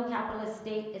colonial capitalist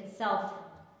state itself.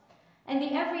 And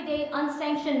the everyday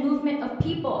unsanctioned movement of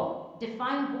people,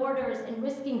 defying borders and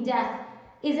risking death,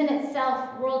 is in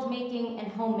itself world-making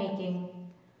and home-making.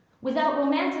 Without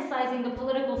romanticizing the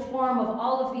political form of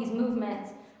all of these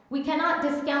movements, we cannot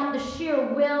discount the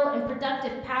sheer will and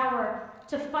productive power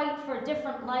to fight for a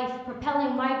different life,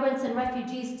 propelling migrants and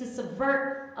refugees to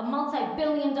subvert a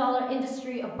multi-billion-dollar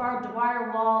industry of barbed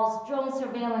wire walls, drone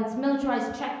surveillance,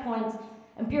 militarized checkpoints,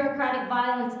 and bureaucratic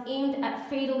violence aimed at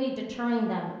fatally deterring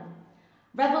them.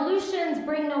 Revolutions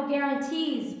bring no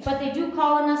guarantees, but they do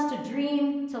call on us to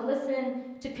dream, to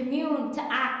listen, to commune, to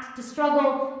act, to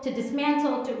struggle, to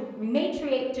dismantle, to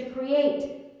rematriate, to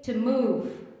create, to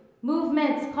move.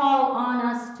 Movements call on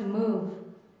us to move.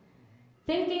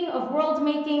 Thinking of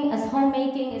world-making as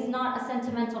home-making is not a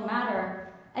sentimental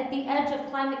matter. At the edge of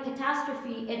climate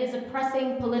catastrophe, it is a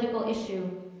pressing political issue.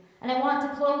 And I want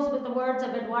to close with the words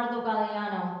of Eduardo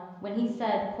Galeano when he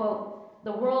said, quote,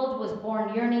 "The world was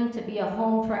born yearning to be a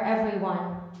home for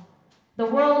everyone. The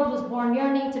world was born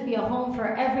yearning to be a home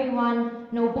for everyone.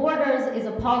 No borders is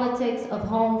a politics of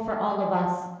home for all of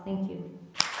us." Thank you.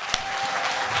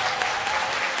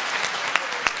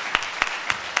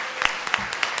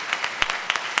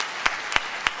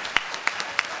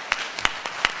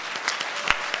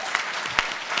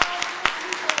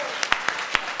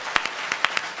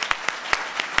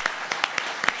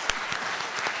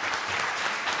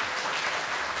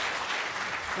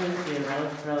 Thank you, that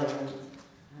was brilliant. All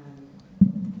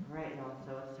right, y'all,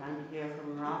 so it's time to hear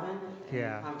from Robin in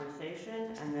the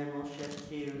conversation, and then we'll shift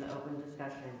to the open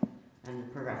discussion and the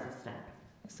progressive step.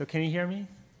 So can you hear me?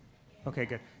 Okay,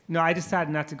 good. No, I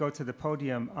decided not to go to the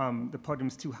podium. The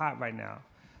podium's too hot right now.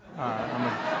 I'm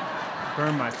gonna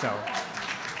burn myself.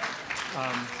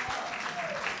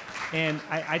 And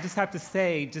I just have to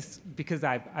say, just because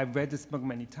I've read this book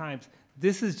many times,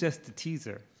 this is just a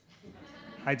teaser.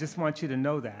 I just want you to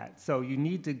know that. So you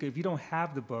need to, if you don't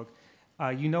have the book,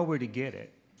 you know where to get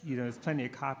it. You know, there's plenty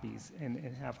of copies, and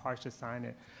have Harsha sign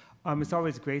it. It's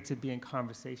always great to be in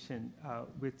conversation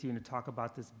with you and to talk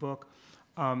about this book.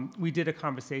 We did a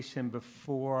conversation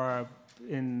before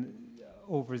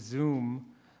over Zoom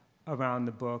around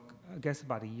the book, I guess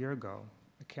about a year ago.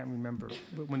 I can't remember,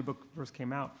 but when the book first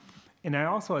came out. And I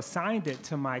also assigned it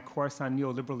to my course on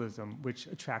neoliberalism, which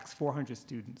attracts 400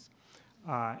 students.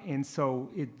 And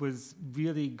so it was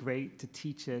really great to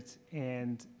teach it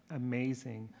and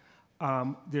amazing.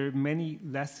 There are many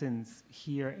lessons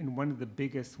here, and one of the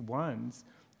biggest ones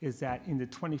is that in the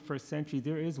 21st century,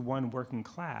 there is one working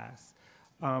class.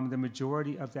 The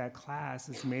majority of that class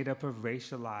is made up of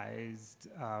racialized,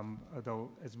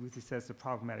 although, as Ruthie says, the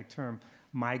problematic term,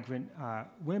 migrant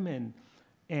women.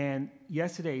 And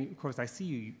yesterday, of course, I see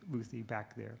you, Ruthie,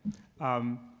 back there.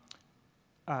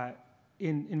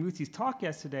 In Ruthie's talk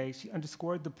yesterday, she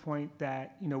underscored the point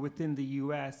that, you know, within the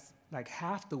U.S., like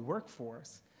half the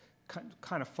workforce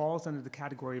kind of falls under the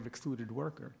category of excluded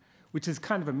worker, which is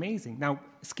kind of amazing. Now,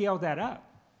 scale that up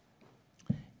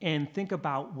and think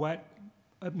about what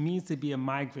it means to be a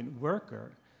migrant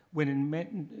worker, when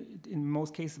in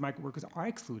most cases, migrant workers are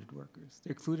excluded workers.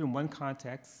 They're excluded in one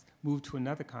context, moved to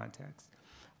another context,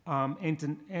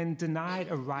 and denied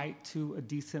a right to a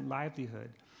decent livelihood.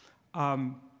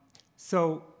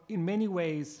 So in many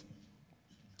ways,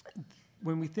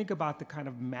 when we think about the kind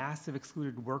of massive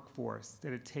excluded workforce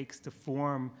that it takes to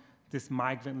form this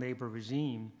migrant labor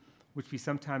regime, which we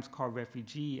sometimes call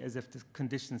refugee, as if the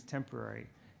condition's temporary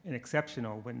and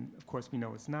exceptional, when of course we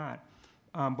know it's not.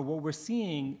 But what we're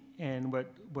seeing, and what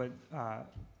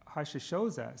Harsha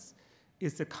shows us,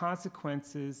 is the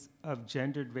consequences of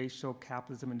gendered racial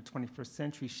capitalism in the 21st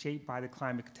century, shaped by the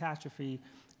climate catastrophe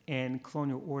and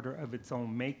colonial order of its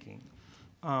own making.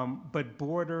 But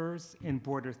borders and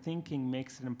border thinking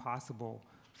makes it impossible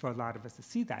for a lot of us to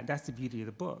see that. That's the beauty of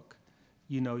the book.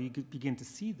 You know, you begin to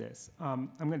see this. I'm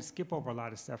going to skip over a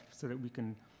lot of stuff so that we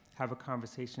can have a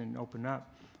conversation and open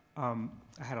up. I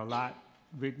had a lot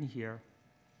written here.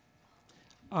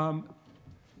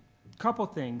 Couple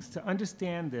things. To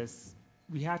understand this,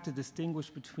 we have to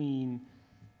distinguish between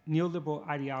neoliberal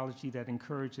ideology that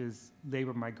encourages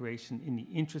labor migration in the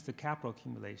interest of capital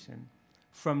accumulation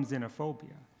from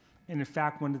xenophobia. And in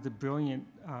fact, one of the brilliant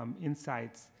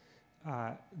insights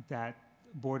that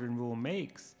Border and Rule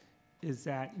makes is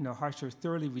that, you know, Harsha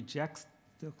thoroughly rejects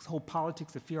the whole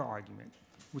politics of fear argument,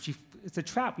 which it's a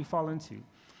trap we fall into,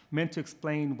 meant to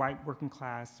explain white working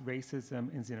class racism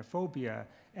and xenophobia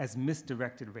as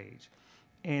misdirected rage.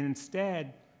 And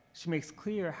instead, she makes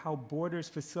clear how borders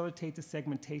facilitate the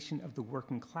segmentation of the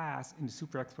working class and the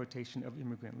superexploitation of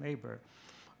immigrant labor.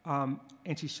 And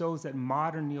she shows that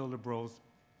modern neoliberals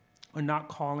are not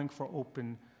calling for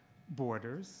open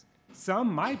borders.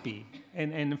 Some might be,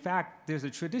 and in fact, there's a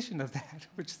tradition of that,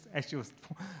 which as she was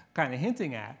kind of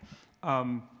hinting at.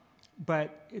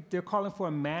 But they're calling for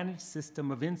a managed system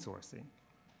of insourcing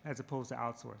as opposed to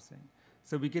outsourcing.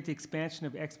 So we get the expansion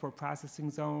of export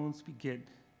processing zones, we get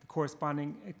the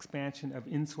corresponding expansion of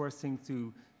insourcing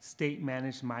through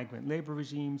state-managed migrant labor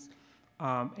regimes.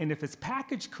 And if it's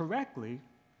packaged correctly,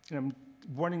 and I'm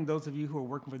warning those of you who are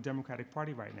working for the Democratic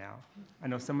Party right now, I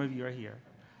know some of you are here,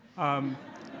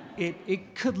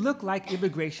 it could look like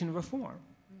immigration reform,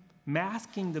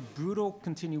 masking the brutal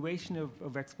continuation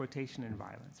of exploitation and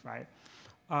violence, right?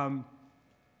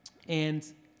 And,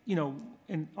 you know,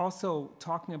 and also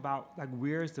talking about, like,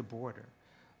 where's the border?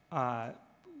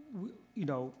 You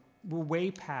know, we're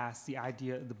way past the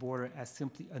idea of the border as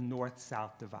simply a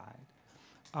north-south divide.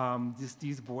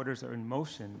 These borders are in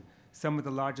motion. Some of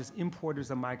the largest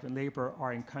importers of migrant labor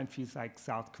are in countries like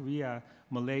South Korea,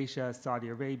 Malaysia, Saudi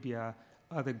Arabia,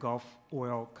 other Gulf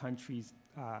oil countries.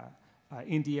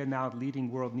 India, now the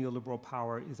leading world neoliberal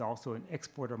power, is also an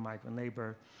exporter of migrant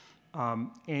labor.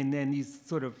 And then these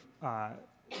sort of,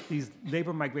 these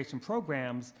labor migration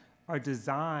programs are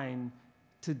designed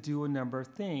to do a number of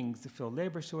things, to fill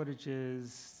labor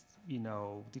shortages, you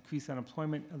know, decrease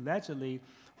unemployment, allegedly.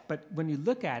 But when you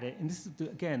look at it, and this is,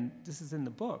 again, this is in the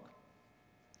book,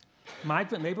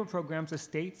 migrant labor programs are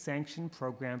state-sanctioned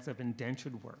programs of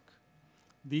indentured work.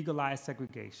 legalized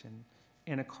segregation,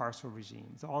 and a carceral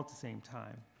regimes, all at the same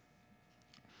time.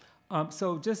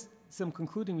 So just some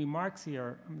concluding remarks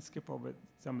here. I'm going to skip over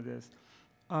some of this.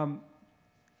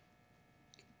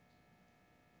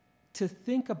 To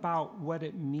think about what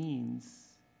it means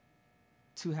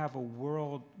to have a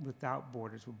world without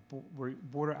borders, where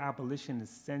border abolition is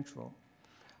central,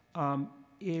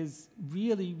 is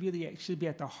really, really should be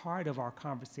at the heart of our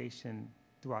conversation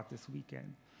throughout this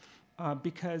weekend.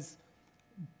 Because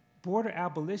border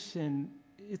abolition,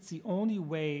 it's the only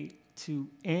way to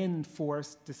end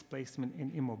forced displacement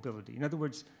and immobility. In other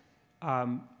words,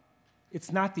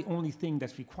 it's not the only thing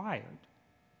that's required,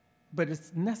 but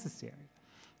it's necessary.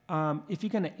 If you're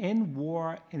going to end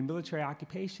war and military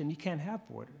occupation, you can't have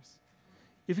borders.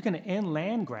 If you're going to end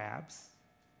land grabs,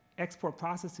 export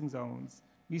processing zones,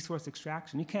 resource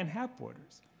extraction, you can't have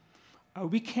borders.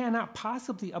 We cannot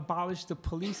possibly abolish the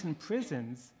police and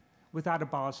prisons without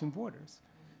abolishing borders,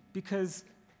 because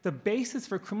the basis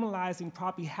for criminalizing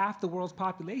probably half the world's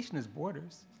population is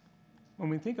borders, when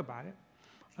we think about it.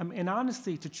 And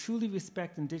honestly, to truly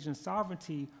respect indigenous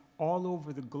sovereignty all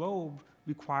over the globe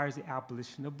requires the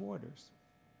abolition of borders.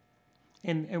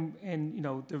 And you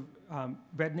know, the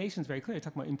Red Nation's very clear, they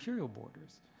talk about imperial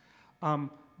borders.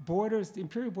 The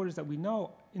imperial borders that we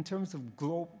know in terms of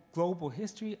global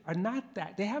history are not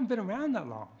that, they haven't been around that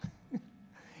long.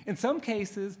 In some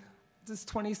cases, this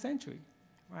 20th century,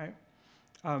 right?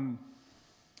 In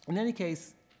any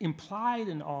case, implied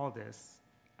in all this,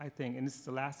 I think, and this is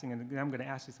the last thing, and then I'm going to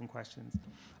ask you some questions,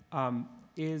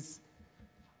 is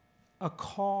a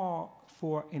call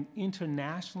for an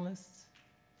internationalist,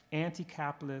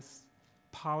 anti-capitalist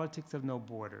politics of no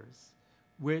borders,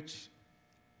 which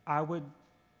I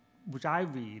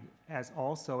read as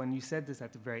also, and you said this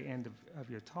at the very end of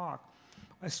your talk,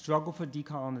 a struggle for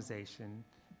decolonization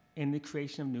and the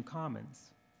creation of new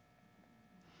commons.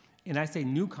 And I say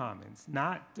new commons,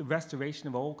 not the restoration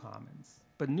of old commons,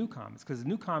 but new commons, because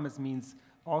new commons means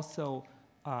also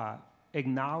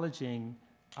acknowledging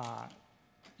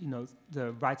you know,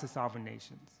 the rights of sovereign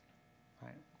nations,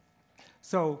 right?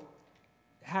 So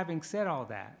having said all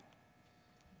that,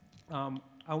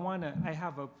 I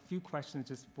have a few questions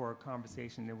just for a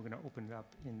conversation, then we're going to open it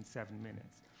up in 7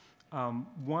 minutes.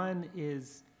 One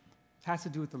has to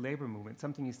do with the labor movement,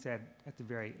 something you said at the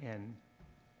very end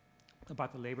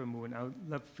about the labor movement. I would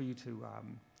love for you to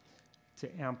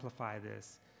amplify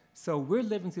this. So we're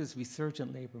living through this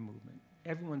resurgent labor movement.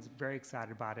 Everyone's very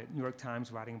excited about it. New York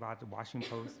Times writing about it, the Washington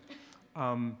Post.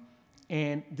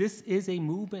 And this is a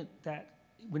movement that,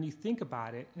 when you think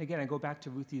about it, and again, I go back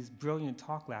to Ruthie's brilliant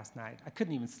talk last night. I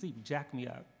couldn't even sleep, jacked me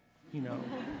up, you know,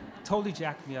 totally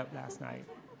jacked me up last night.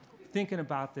 Thinking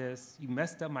about this, you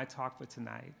messed up my talk for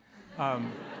tonight.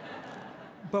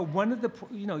 But one of the,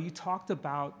 you know, you talked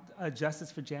about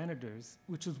justice for janitors,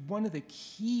 which was one of the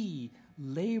key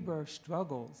labor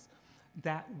struggles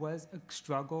that was a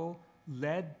struggle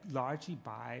led largely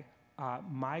by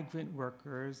migrant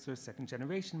workers or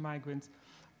second-generation migrants.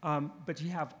 But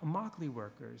you have Immokalee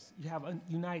workers, you have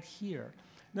Unite Here.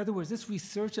 In other words, this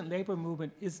resurgent labor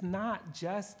movement is not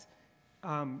just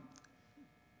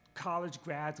college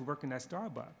grads working at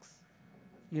Starbucks,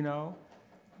 you know?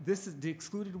 This is the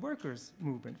excluded workers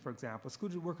movement, for example,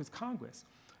 excluded workers Congress.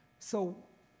 So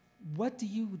what do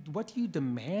you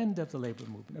demand of the labor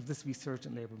movement, of this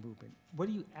resurgent labor movement? What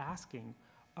are you asking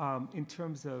in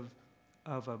terms of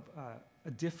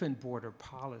a different border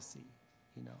policy,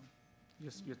 you know?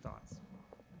 Just your thoughts.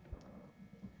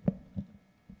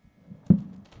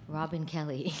 Robin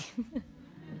Kelley.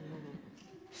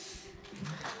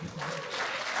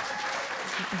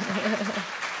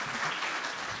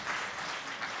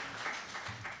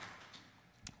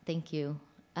 Thank you.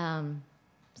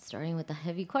 Starting with the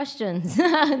heavy questions,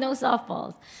 no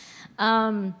softballs.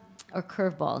 Or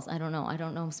curveballs, I don't know. I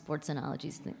don't know sports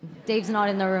analogies. Dave's not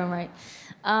in the room, right?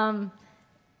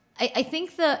 I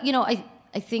think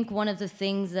I think one of the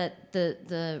things that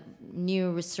the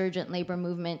new resurgent labor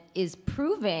movement is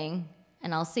proving,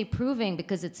 and I'll say proving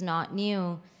because it's not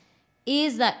new,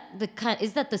 is that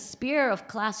the sphere of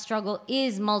class struggle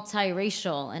is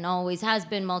multiracial and always has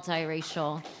been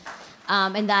multiracial,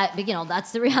 and that, you know,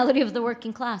 that's the reality of the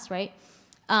working class, right?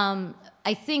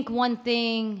 I think one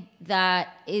thing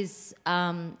that is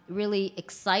really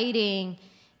exciting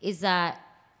is that,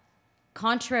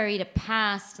 contrary to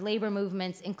past labor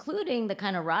movements, including the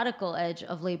kind of radical edge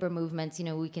of labor movements, you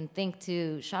know, we can think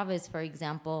to Chavez, for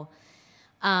example,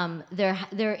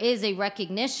 there is a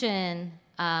recognition,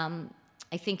 I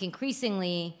think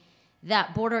increasingly,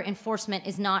 that border enforcement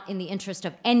is not in the interest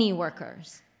of any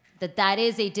workers, that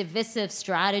is a divisive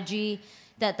strategy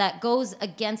that goes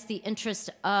against the interest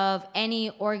of any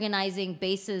organizing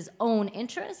base's own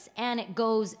interests, and it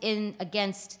goes in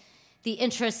against the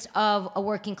interest of a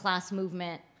working class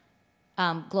movement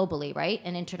globally, right,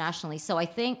 and internationally. So I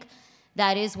think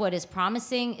that is what is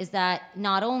promising, is that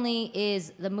not only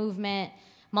is the movement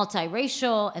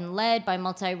multiracial and led by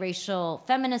multiracial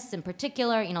feminists in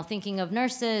particular, thinking of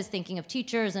nurses, thinking of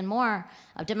teachers and more,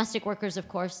 of domestic workers, of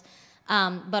course,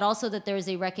 but also that there is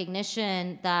a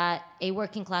recognition that a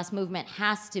working class movement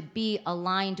has to be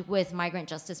aligned with migrant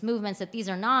justice movements, that these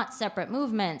are not separate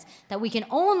movements, that we can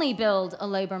only build a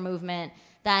labor movement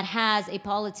that has a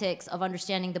politics of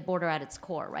understanding the border at its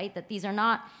core, right? That these are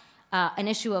not an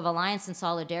issue of alliance and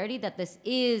solidarity, that this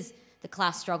is the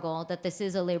class struggle, that this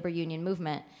is a labor union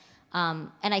movement.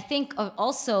 And I think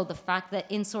also the fact that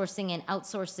insourcing and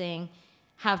outsourcing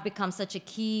have become such a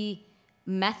key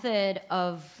method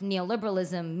of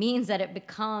neoliberalism means that it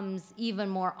becomes even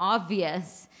more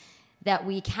obvious that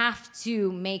we have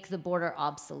to make the border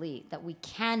obsolete, that we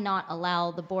cannot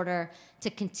allow the border to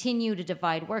continue to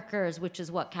divide workers, which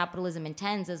is what capitalism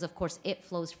intends, as of course it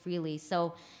flows freely.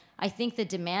 So I think the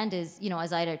demand is,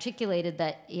 as I'd articulated,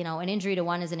 that, an injury to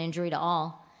one is an injury to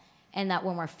all. And that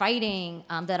when we're fighting,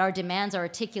 that our demands are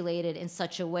articulated in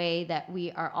such a way that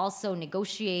we are also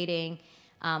negotiating,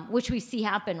 which we see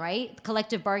happen, right?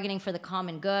 Collective bargaining for the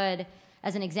common good,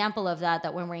 as an example of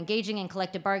that when we're engaging in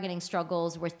collective bargaining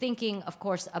struggles, we're thinking, of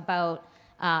course, about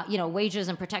wages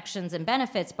and protections and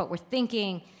benefits, but we're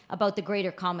thinking about the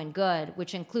greater common good,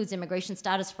 which includes immigration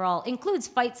status for all, includes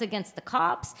fights against the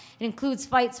cops, it includes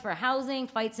fights for housing,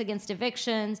 fights against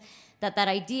evictions, that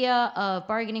idea of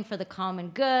bargaining for the common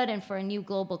good and for a new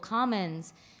global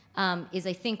commons is,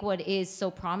 I think, what is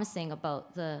so promising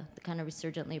about the kind of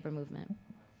resurgent labor movement.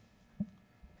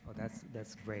 Oh,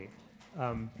 that's great.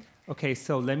 Okay,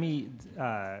 so let me,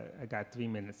 I got 3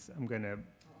 minutes. I'm gonna,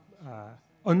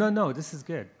 oh, no, this is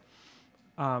good.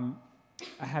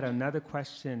 I had another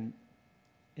question,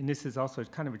 and this is also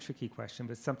kind of a tricky question,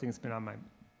 but something that's been on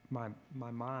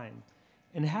my mind.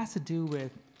 And it has to do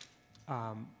with,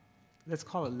 let's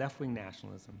call it left-wing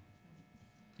nationalism.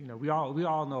 We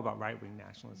all know about right-wing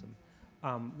nationalism.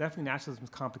 Left-wing nationalism is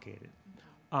complicated.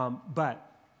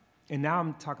 And now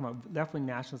I'm talking about left-wing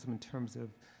nationalism in terms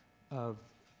of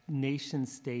nation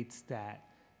states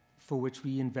for which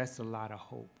we invest a lot of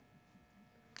hope.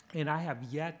 And I have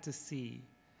yet to see,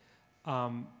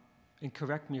 and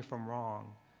correct me if I'm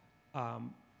wrong,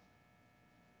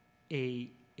 a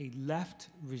left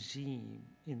regime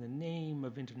in the name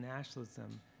of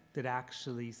internationalism that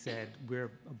actually said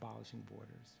we're abolishing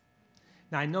borders.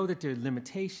 Now I know that there are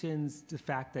limitations, the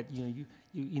fact that you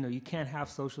can't have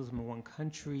socialism in one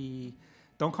country.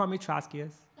 Don't call me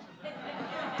Trotskyist.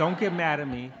 Don't get mad at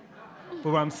me.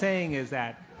 But what I'm saying is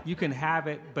that you can have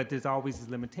it, but there's always these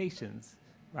limitations,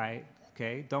 right?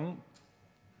 Okay, don't,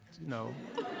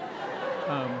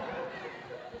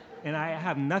 and I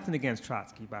have nothing against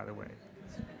Trotsky, by the way.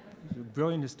 He's a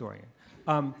brilliant historian.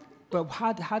 But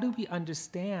how do we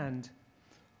understand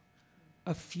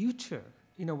a future?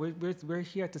 We're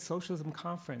here at the Socialism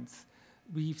Conference.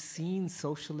 We've seen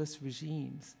socialist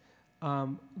regimes.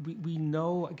 We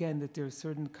know, again, that there are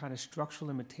certain kind of structural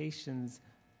limitations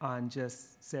on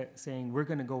just saying we're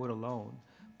going to go it alone.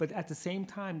 But at the same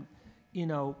time,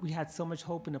 we had so much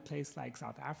hope in a place like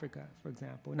South Africa, for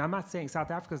example. And I'm not saying South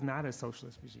Africa is not a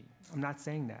socialist regime. I'm not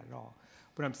saying that at all.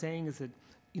 What I'm saying is that,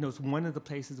 it's one of the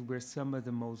places where some of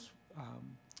the most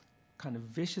kind of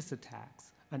vicious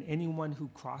attacks on anyone who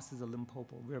crosses the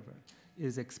Limpopo River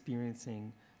is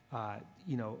experiencing,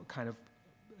 kind of,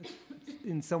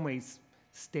 in some ways,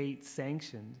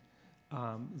 state-sanctioned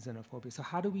xenophobia. So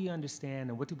how do we understand,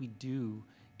 and what do we do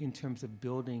in terms of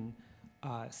building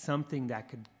something that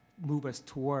could move us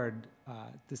toward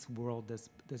this world that's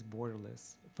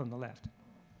borderless from the left?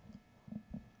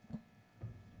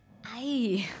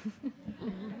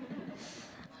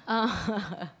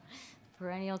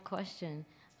 Perennial question.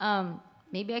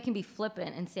 Maybe I can be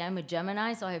flippant and say I'm a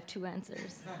Gemini, so I have 2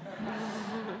 answers.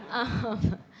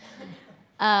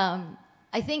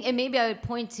 I think, and maybe I would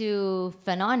point to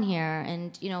Fanon here,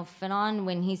 and Fanon,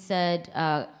 when he said,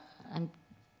 I'm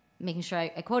making sure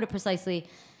I quote it precisely,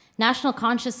 national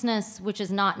consciousness, which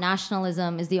is not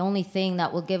nationalism, is the only thing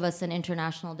that will give us an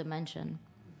international dimension.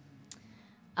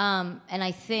 And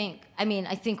I think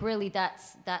really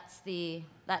that's the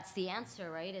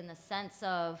answer, right? In the sense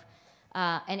of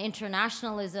an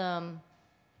internationalism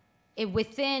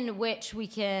within which we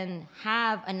can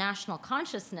have a national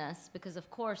consciousness, because of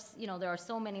course, there are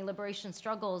so many liberation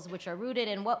struggles which are rooted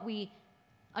in what we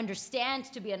understand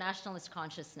to be a nationalist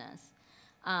consciousness.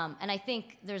 And I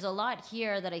think there's a lot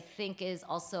here that I think is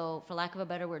also, for lack of a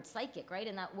better word, psychic, right?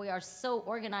 In that we are so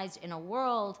organized in a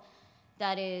world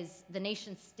that is the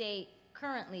nation state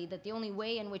currently, that the only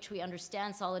way in which we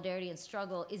understand solidarity and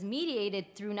struggle is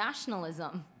mediated through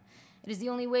nationalism. It is the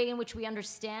only way in which we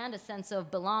understand a sense of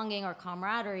belonging or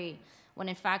camaraderie, when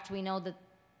in fact we know that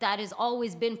that has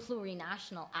always been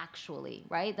plurinational, actually,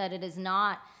 right? That it is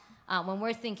not, when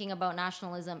we're thinking about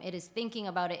nationalism, it is thinking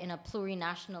about it in a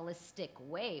plurinationalistic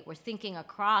way. We're thinking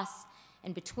across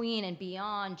and between and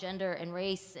beyond gender and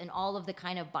race and all of the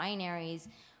kind of binaries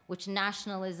which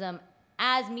nationalism,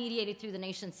 as mediated through the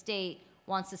nation state,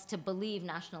 wants us to believe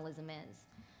nationalism is.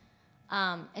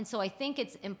 And so I think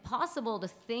it's impossible to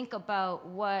think about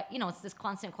what, it's this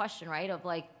constant question, right, of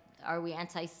like, are we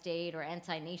anti-state or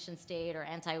anti-nation state or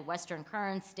anti-Western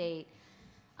current state?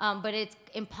 But it's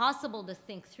impossible to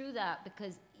think through that,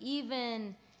 because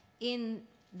even in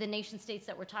the nation states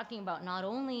that we're talking about, not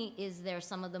only is there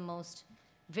some of the most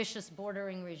vicious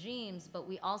bordering regimes, but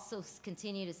we also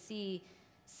continue to see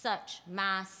such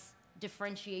mass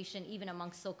differentiation even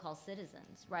amongst so-called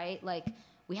citizens, right? Like,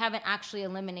 we haven't actually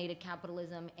eliminated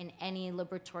capitalism in any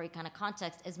liberatory kind of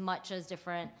context as much as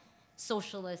different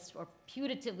socialist or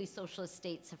putatively socialist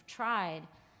states have tried,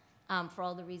 for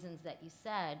all the reasons that you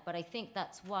said. But I think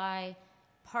that's why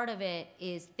part of it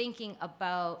is thinking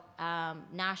about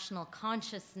national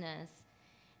consciousness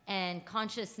and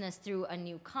consciousness through a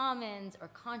new commons or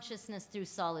consciousness through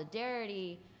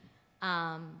solidarity,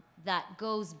 that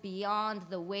goes beyond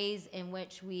the ways in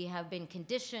which we have been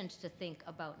conditioned to think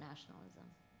about nationalism.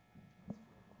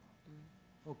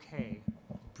 Okay,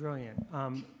 brilliant.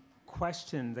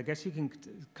 Questions? I guess you can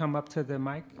come up to the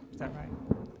mic. Is that right?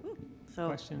 So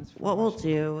Questions? what we'll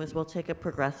do is we'll take a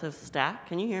progressive stack.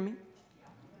 Can you hear me?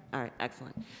 All right,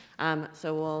 excellent.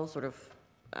 So we'll sort of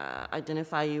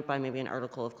identify you by maybe an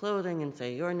article of clothing and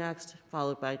say you're next,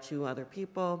 followed by two other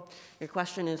people. Your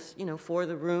question is, for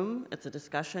the room. It's a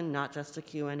discussion, not just a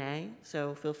Q&A.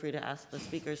 So feel free to ask the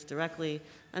speakers directly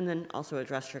and then also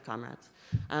address your comrades.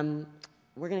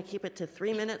 We're going to keep it to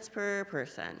 3 minutes per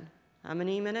person. How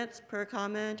many minutes per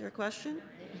comment or question?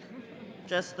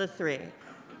 Just the 3.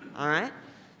 All right?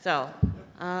 So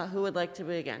who would like to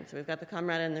begin? So we've got the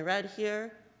comrade in the red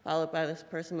here, followed by this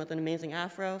person with an amazing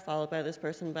afro, followed by this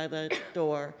person by the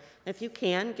door. If you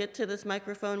can get to this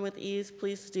microphone with ease,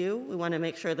 please do. We want to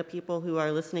make sure the people who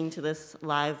are listening to this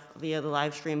live via the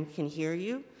live stream can hear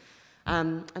you.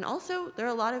 And also, there are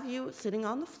a lot of you sitting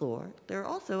on the floor. There are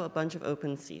also a bunch of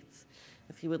open seats.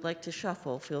 If you would like to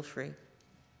shuffle, feel free.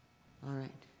 All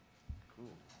right.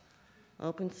 Cool.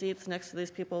 Open seats next to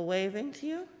these people waving to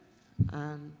you.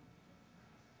 All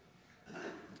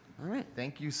right.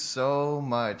 Thank you so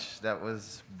much. That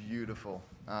was beautiful.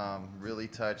 Really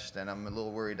touched, and I'm a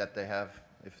little worried that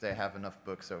if they have enough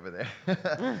books over there.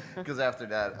 Because after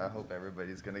that, I hope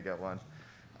everybody's going to get one.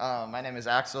 My name is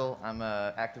Axel. I'm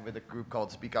active with a group called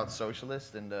Speak Out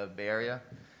Socialist in the Bay Area.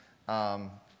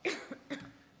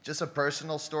 Just a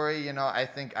personal story, I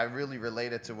think I really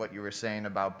related to what you were saying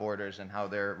about borders and how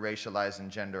they're racialized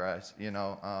and genderized,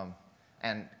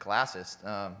 and classist.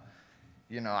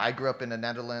 I grew up in the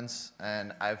Netherlands,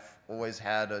 and I've always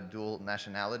had a dual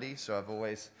nationality, so I've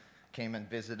always came and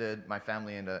visited my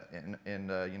family in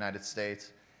the United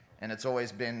States, and it's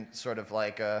always been sort of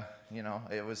like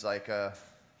it was like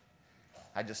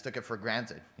I just took it for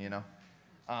granted,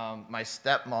 My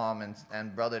stepmom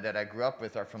and brother that I grew up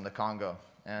with are from the Congo.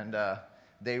 And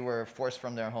they were forced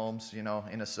from their homes, in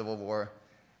a civil war.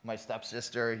 My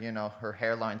stepsister, her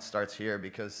hairline starts here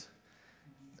because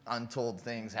untold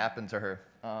things happened to her.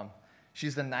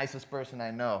 She's the nicest person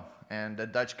I know. And the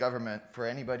Dutch government, for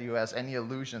anybody who has any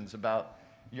illusions about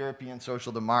European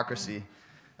social democracy,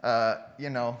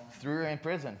 threw her in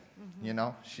prison. Mm-hmm.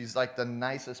 She's like the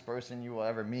nicest person you will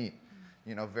ever meet.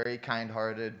 Very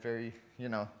kind-hearted, very,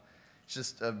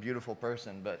 just a beautiful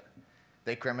person. But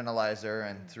they criminalized her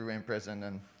and threw her in prison,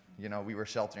 and we were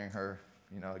sheltering her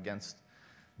against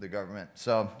the government.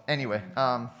 So anyway,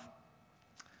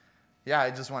 yeah,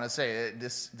 I just want to say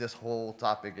this whole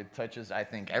topic, it touches, I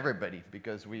think, everybody,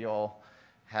 because we all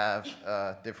have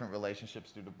different relationships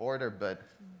through the border. But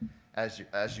as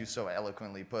you so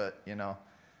eloquently put,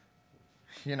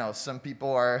 some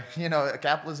people are,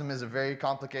 capitalism is a very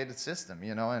complicated system,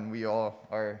 and we all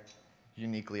are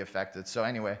uniquely affected. So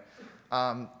anyway.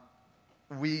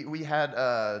 We had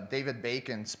David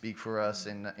Bacon speak for us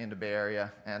in the Bay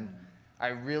Area, and I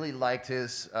really liked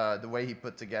the way he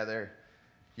put together,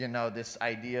 this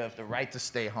idea of the right to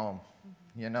stay home,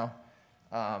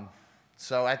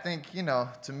 So I think,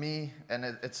 to me, and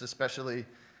it's especially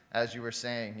as you were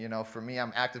saying, you know, for me,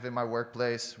 I'm active in my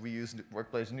workplace. We use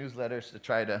workplace newsletters to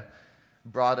try to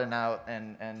broaden out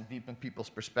and deepen people's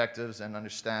perspectives and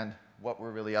understand what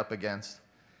we're really up against.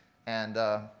 And,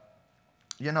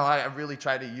 you know, I really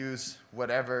try to use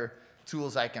whatever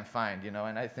tools I can find, you know,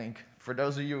 and I think for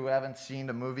those of you who haven't seen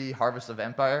the movie Harvest of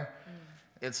Empire,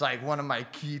 it's like one of my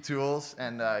key tools.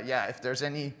 And yeah, if there's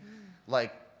any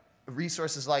like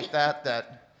resources like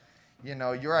that, you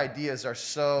know, your ideas are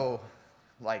so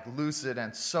like lucid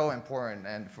and so important,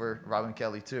 and for Robin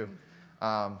Kelley too.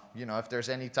 You know, if there's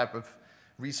any type of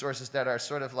resources that are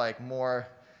sort of like more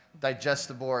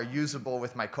digestible or usable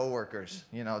with my coworkers,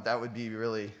 you know, that would be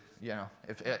really, you know,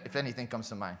 if anything comes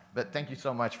to mind. But thank you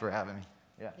so much for having me.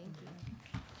 Yeah. Thank you.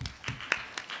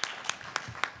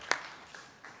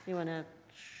 You want to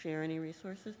share any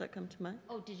resources that come to mind?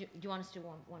 Oh, do you want us to do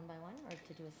one by one, or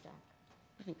to do a stack?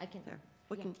 I can. There.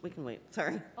 We Yeah. can wait.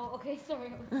 Sorry. Oh, okay, sorry,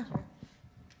 I wasn't sure.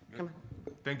 Come on.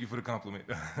 Thank you for the compliment.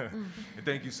 And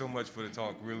thank you so much for the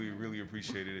talk. Really, really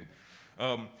appreciated it.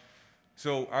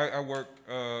 So I work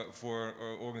for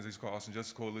an organization called Austin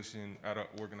Justice Coalition,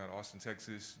 working out of Austin,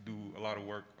 Texas. Do a lot of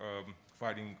work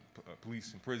fighting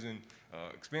police and prison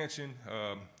expansion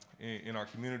in our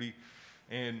community.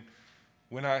 And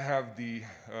when I have the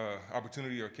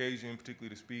opportunity or occasion,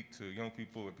 particularly to speak to young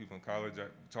people or people in college, I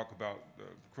talk about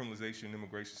criminalization and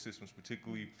immigration systems,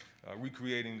 particularly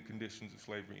recreating the conditions of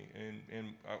slavery.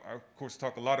 And I, of course,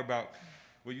 talk a lot about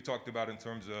what you talked about in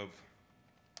terms of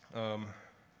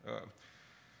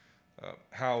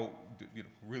how, you know,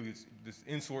 really it's this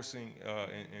insourcing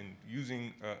and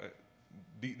using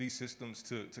these systems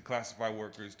to classify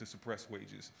workers, to suppress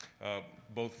wages,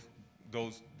 both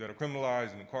those that are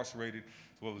criminalized and incarcerated,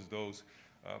 as well as those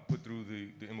put through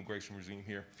the immigration regime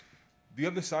here. The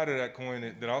other side of that coin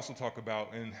that I also talk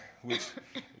about, and which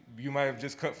you might have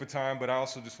just cut for time, but I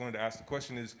also just wanted to ask the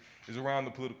question, is around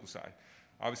the political side.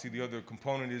 Obviously, the other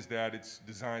component is that it's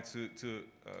designed to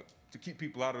keep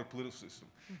people out of the political system.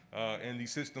 And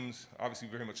these systems obviously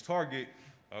very much target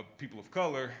people of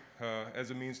color as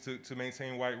a means to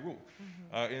maintain white rule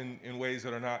in ways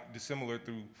that are not dissimilar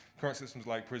through current systems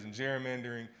like prison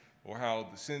gerrymandering, or how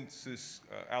the census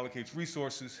allocates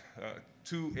resources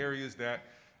to areas that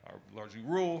are largely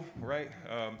rural, right?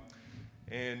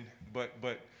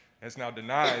 But has now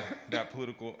denied that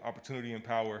political opportunity and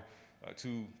power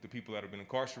to the people that have been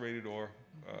incarcerated or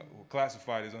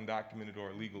classified as undocumented or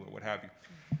illegal or what have you.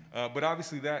 But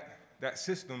obviously that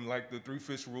system, like the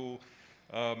three-fifths rule,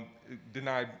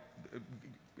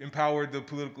 empowered the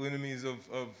political enemies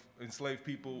of enslaved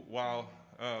people while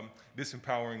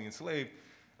disempowering the enslaved,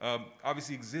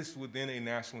 obviously exists within a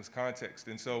nationalist context.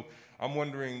 And so I'm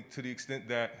wondering, to the extent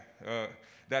that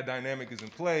that dynamic is in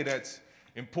play, that's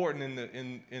important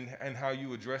in how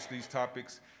you address these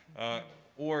topics,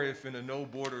 or if in a no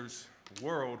borders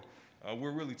world,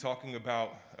 we're really talking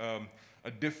about a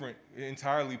different,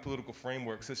 entirely political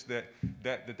framework, such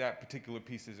that particular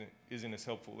piece isn't as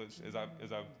helpful as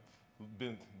I've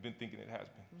been thinking it has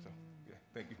been. So yeah,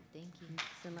 thank you. Thank you. Thank you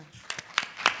so much.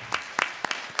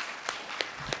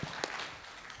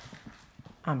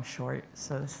 I'm short,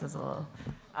 so this is a little.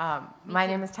 My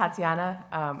name is Tatiana.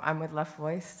 I'm with Left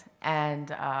Voice.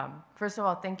 And first of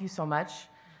all, thank you so much.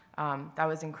 That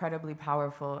was incredibly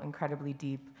powerful, incredibly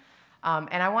deep.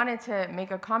 And I wanted to make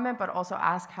a comment, but also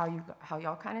ask how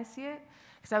y'all kind of see it.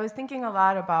 Because I was thinking a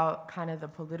lot about kind of the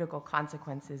political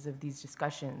consequences of these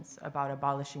discussions about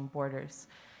abolishing borders.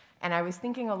 And I was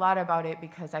thinking a lot about it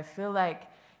because I feel like,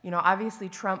 you know, obviously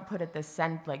Trump put at the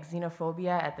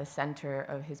xenophobia at the center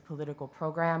of his political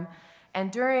program.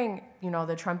 And during, you know,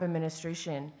 the Trump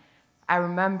administration, I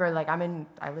remember, like, I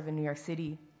live in New York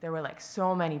City. There were like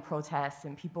so many protests,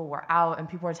 and people were out, and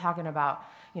people were talking about,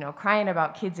 you know, crying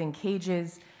about kids in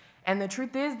cages. And the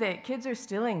truth is that kids are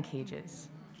still in cages,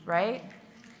 right?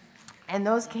 And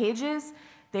those cages,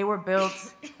 they were built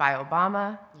by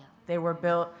Obama, they were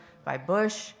built by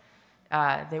Bush,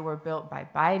 they were built by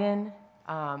Biden.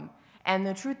 And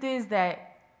the truth is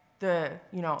that the,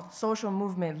 you know, social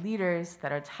movement leaders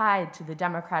that are tied to the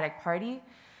Democratic Party,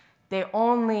 they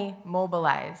only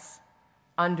mobilize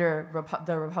under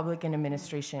the Republican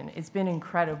administration. It's been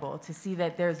incredible to see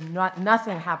that there's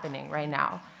nothing happening right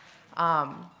now.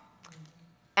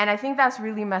 And I think that's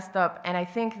really messed up. And I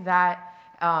think that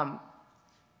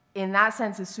in that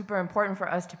sense, it's super important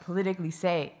for us to politically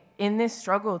say, in this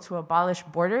struggle to abolish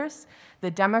borders,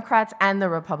 the Democrats and the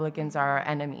Republicans are our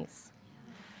enemies.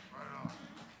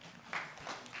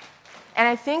 And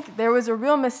I think there was a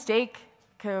real mistake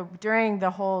during the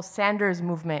whole Sanders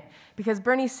movement, because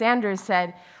Bernie Sanders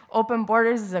said open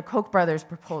borders is a Koch brothers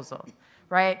proposal,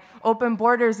 right? Open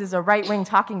borders is a right-wing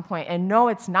talking point, and no,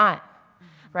 it's not,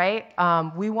 right?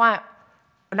 We want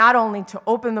not only to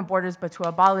open the borders, but to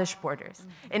abolish borders.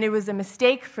 And it was a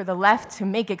mistake for the left to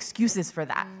make excuses for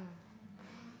that.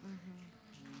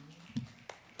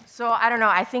 So I don't know,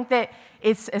 I think that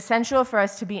it's essential for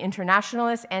us to be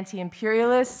internationalists,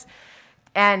 anti-imperialists,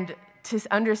 and to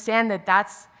understand that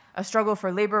that's a struggle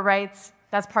for labor rights,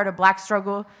 that's part of Black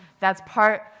struggle, that's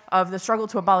part of the struggle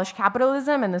to abolish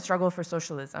capitalism and the struggle for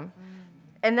socialism.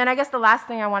 And then I guess the last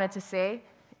thing I wanted to say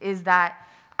is that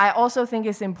I also think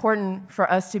it's important for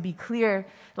us to be clear,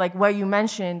 like what you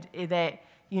mentioned, that,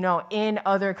 you know, in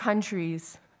other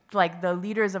countries, like the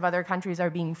leaders of other countries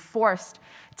are being forced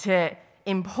to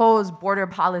impose border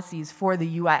policies for the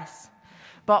US.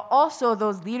 But also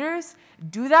those leaders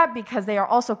do that because they are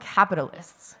also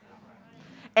capitalists.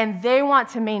 And they want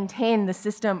to maintain the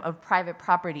system of private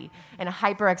property and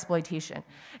hyper-exploitation.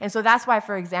 And so that's why,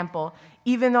 for example,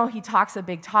 even though he talks a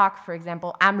big talk, for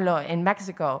example, AMLO in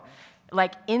Mexico,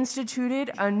 like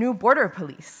instituted a new border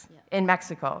police in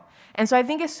Mexico. And so I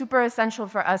think it's super essential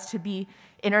for us to be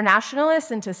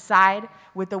internationalists and to side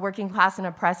with the working class and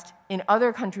oppressed in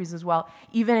other countries as well,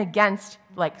 even against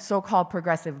like so-called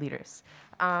progressive leaders.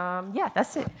 Yeah,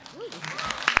 that's it.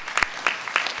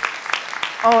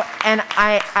 Oh, and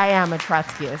I am a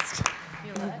Trotskyist.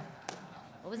 You're what?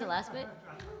 What was the last bit?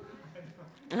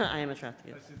 I am a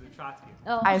Trotskyist.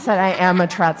 Oh. I said I am a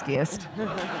Trotskyist.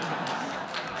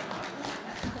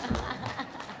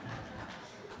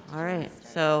 All right,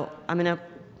 so I'm going to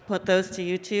put those to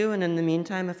you two, and in the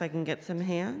meantime, if I can get some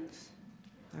hands.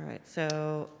 All right,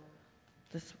 so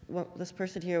this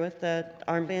person here with the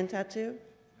armband tattoo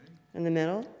in the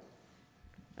middle,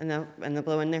 and the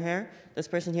blue in their hair. This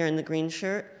person here in the green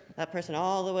shirt. That person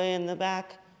all the way in the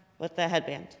back with the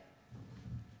headband.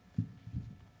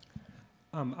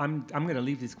 I'm going to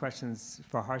leave these questions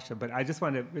for Harsha, but I just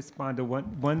want to respond to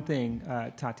one thing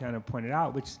Tatiana pointed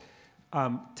out, which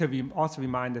also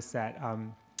remind us that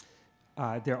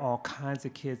there are all kinds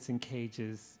of kids in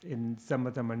cages, and some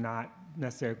of them are not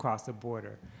necessarily across the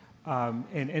border.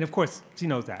 And of course, she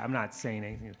knows that. I'm not saying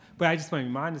anything. But I just want to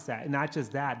remind us that, and not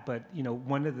just that, but you know,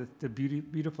 one of the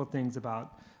beautiful things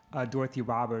about Dorothy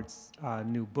Roberts'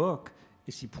 new book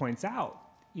is she points out,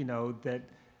 you know, that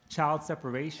child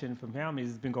separation from families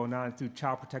has been going on through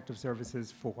child protective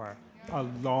services for a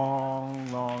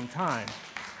long, long time.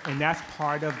 And that's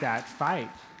part of that fight,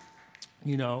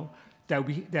 you know,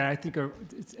 that I think are,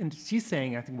 and she's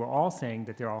saying, I think we're all saying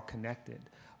that they're all connected.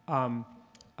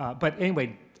 But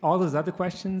anyway, all those other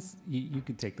questions, you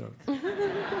could take those.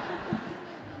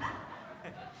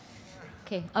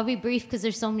 Okay, I'll be brief because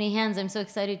there's so many hands. I'm so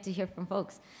excited to hear from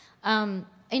folks. In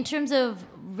terms of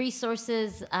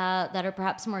resources that are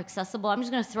perhaps more accessible, I'm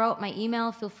just going to throw out my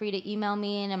email. Feel free to email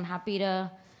me, and I'm happy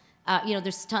to, you know,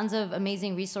 there's tons of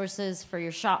amazing resources for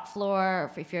your shop floor,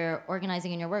 or if you're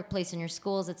organizing in your workplace, in your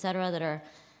schools, et cetera, that are,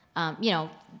 you know,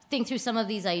 think through some of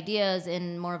these ideas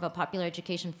in more of a popular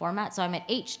education format. So I'm at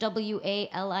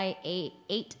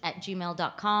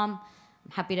hwalia8@gmail.com.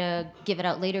 I'm happy to give it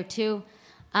out later too.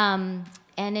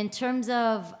 And in terms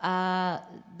of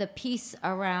the piece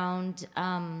around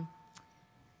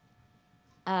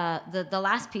the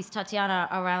last piece, Tatiana,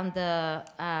 around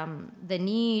the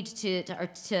need to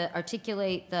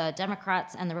articulate the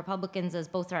Democrats and the Republicans as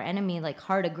both our enemy, like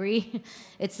hard agree.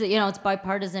 It's, you know, it's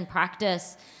bipartisan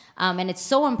practice. And it's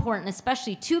so important,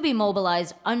 especially to be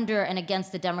mobilized under and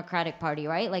against the Democratic Party,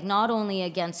 right? Like not only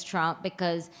against Trump,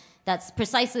 because that's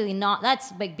precisely not,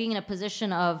 that's like being in a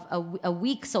position of a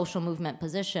weak social movement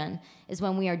position is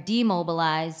when we are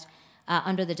demobilized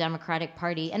under the Democratic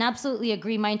Party. And absolutely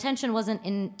agree, my intention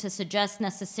wasn't to suggest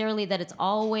necessarily that it's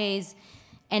always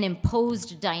an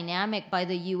imposed dynamic by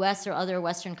the US or other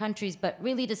Western countries, but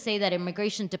really to say that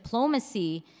immigration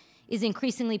diplomacy is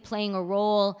increasingly playing a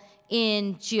role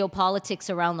in geopolitics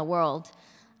around the world.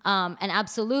 And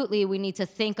absolutely, we need to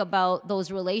think about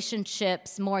those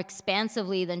relationships more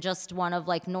expansively than just one of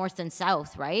like North and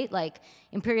South, right? Like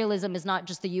imperialism is not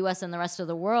just the US and the rest of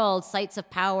the world. Sites of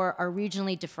power are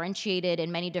regionally differentiated in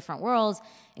many different worlds,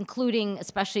 including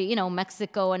especially, you know,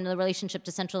 Mexico and the relationship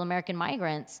to Central American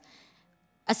migrants,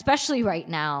 especially right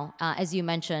now, as you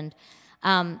mentioned.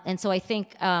 And so I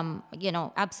think, you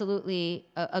know, absolutely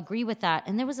agree with that.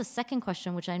 And there was a second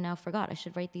question, which I now forgot. I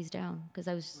should write these down because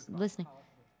I was listening.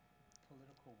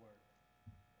 Political work.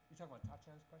 You talking about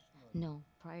Tatiana's question? No,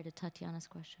 prior to Tatiana's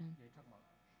question. Yeah, you're talking about.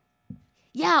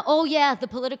 Yeah, oh yeah, the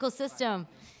political system.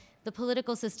 The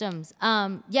political systems.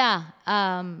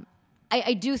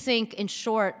 I do think, in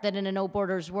short, that in a no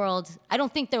borders world, I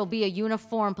don't think there will be a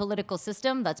uniform political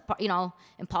system that's, you know,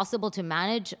 impossible to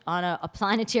manage on a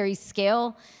planetary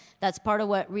scale. That's part of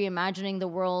what reimagining the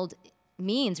world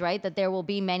means, right? That there will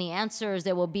be many answers,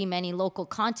 there will be many local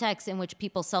contexts in which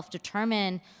people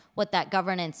self-determine what that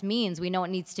governance means. We know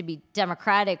it needs to be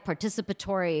democratic,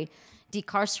 participatory,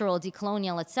 decarceral,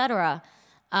 decolonial, et cetera.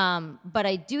 But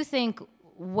I do think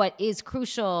what is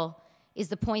crucial is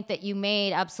the point that you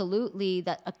made, absolutely,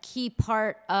 that a key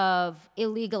part of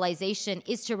illegalization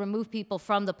is to remove people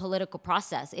from the political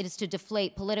process. It is to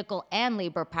deflate political and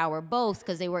labor power, both,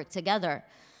 because they work together.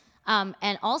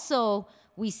 And also,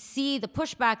 we see the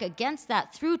pushback against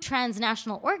that through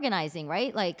transnational organizing,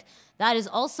 right? Like, that is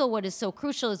also what is so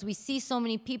crucial, is we see so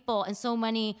many people and so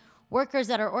many workers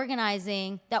that are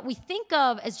organizing that we think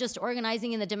of as just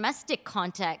organizing in the domestic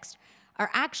context are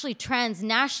actually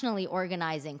transnationally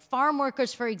organizing. Farm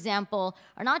workers, for example,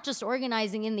 are not just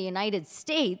organizing in the United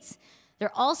States,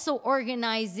 they're also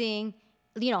organizing,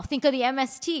 you know, think of the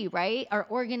MST, right? Are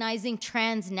organizing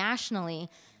transnationally.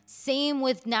 Same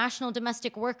with national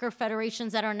domestic worker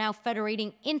federations that are now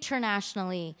federating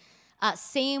internationally.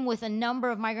 Same with a number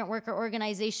of migrant worker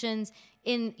organizations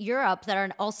in Europe that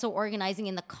are also organizing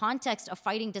in the context of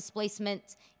fighting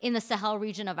displacement in the Sahel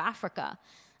region of Africa.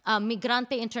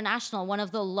 Migrante International, one of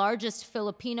the largest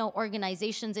Filipino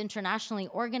organizations internationally,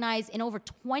 organized in over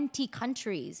 20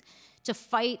 countries to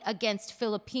fight against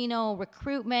Filipino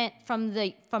recruitment from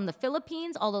the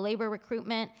Philippines, all the labor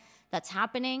recruitment that's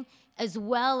happening, as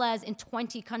well as in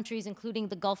 20 countries, including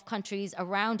the Gulf countries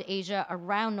around Asia,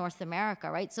 around North America,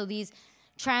 right? So these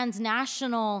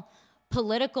transnational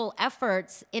political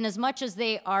efforts, in as much as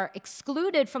they are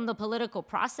excluded from the political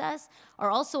process, are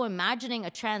also imagining a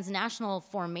transnational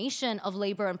formation of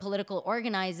labor and political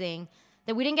organizing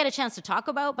that we didn't get a chance to talk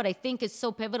about, but I think is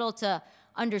so pivotal to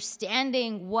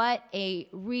understanding what a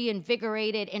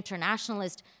reinvigorated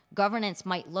internationalist governance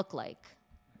might look like.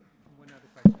 One other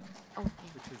question,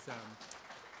 which is,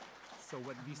 so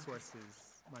what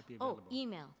resources might be available? Oh,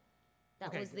 email.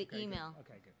 That was the email.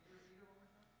 Okay, good.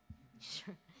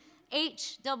 Sure.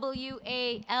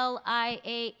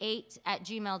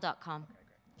 HWALIA8@gmail.com.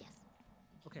 Yes.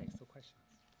 Okay, so questions.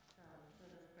 So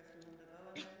this person in the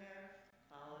bow over here,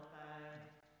 followed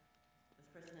by this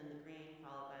person in the green,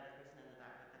 followed by the person in the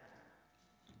back with the hat.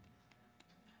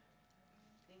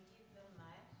 Thank you so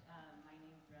much. My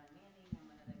name is Ron Manning. I'm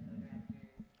one of the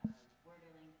co-directors of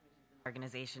Borderlinks, which is an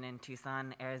organization in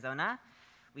Tucson, Arizona.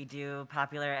 We do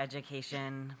popular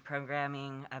education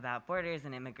programming about borders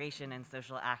and immigration and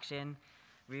social action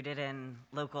rooted in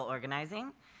local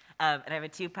organizing. And I have a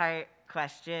two-part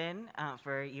question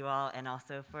for you all and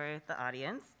also for the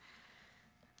audience.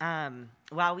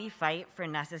 While we fight for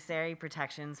necessary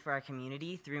protections for our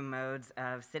community through modes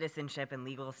of citizenship and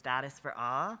legal status for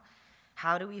all,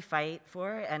 how do we fight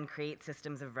for and create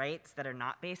systems of rights that are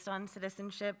not based on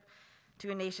citizenship to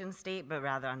a nation state, but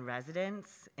rather on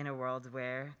residence in a world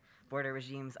where border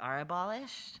regimes are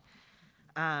abolished?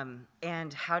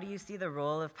 And how do you see the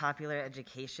role of popular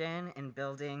education in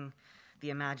building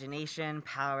the imagination,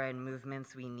 power, and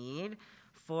movements we need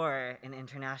for an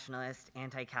internationalist,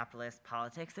 anti-capitalist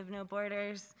politics of no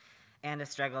borders, and a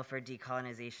struggle for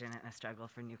decolonization and a struggle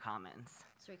for new commons?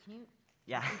 Sorry, can you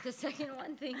Yeah. repeat the second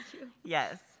one? Thank you.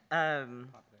 Yes. How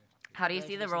do you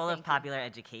see the role of popular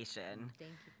education?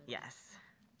 Thank you. Yes.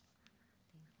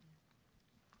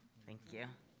 Thank you.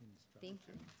 Thank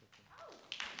you.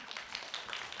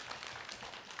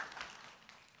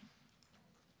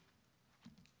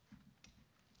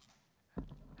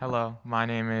 Hello, my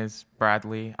name is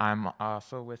Bradley. I'm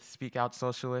also with Speak Out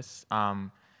Socialists.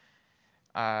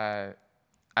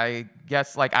 I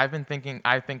guess, like, I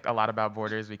think a lot about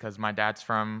borders because my dad's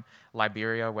from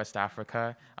Liberia, West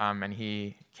Africa, and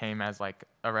he came as, like,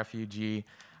 a refugee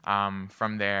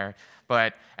from there.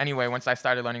 But anyway, once I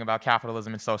started learning about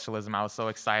capitalism and socialism, I was so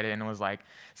excited and was like,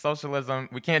 socialism,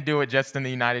 we can't do it just in the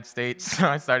United States. So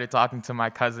I started talking to my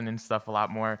cousin and stuff a lot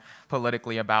more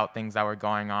politically about things that were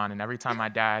going on. And every time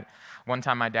one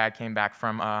time my dad came back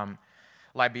from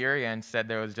Liberia and said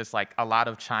there was just like a lot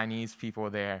of Chinese people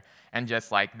there. And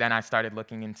just like, then I started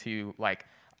looking into like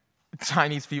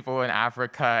Chinese people in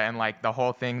Africa and like the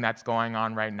whole thing that's going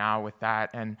on right now with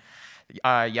that. And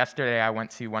yesterday I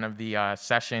went to one of the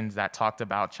sessions that talked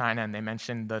about China, and they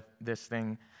mentioned this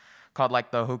thing called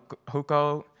like the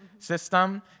hukou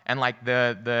system and like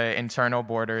the internal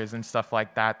borders and stuff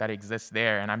like that exist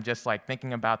there. And I'm just like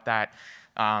thinking about that,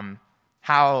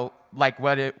 how like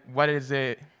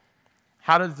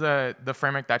how does the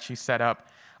framework that you set up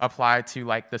apply to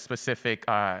like the specific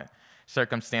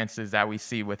circumstances that we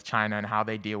see with China and how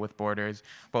they deal with borders,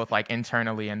 both like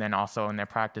internally and then also in their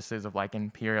practices of like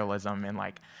imperialism in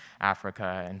like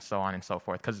Africa and so on and so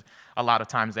forth. Because a lot of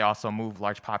times they also move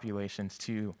large populations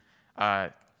to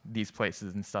these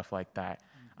places and stuff like that.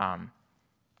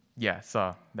 Yeah,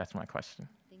 so that's my question.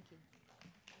 Thank you.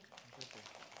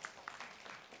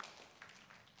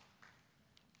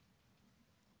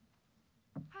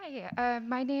 Hi,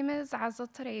 my name is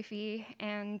Azal Tarefi,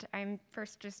 and I'm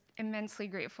first just immensely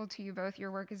grateful to you both.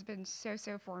 Your work has been so,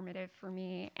 so formative for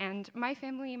me. And my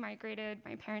family migrated,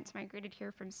 my parents migrated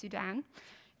here from Sudan,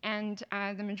 and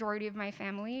the majority of my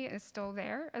family is still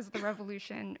there as the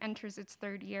revolution enters its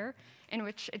third year, in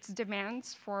which its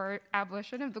demands for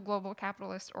abolition of the global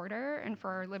capitalist order and for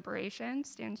our liberation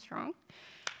stand strong.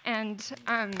 And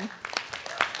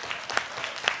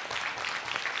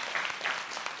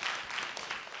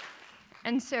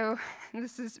so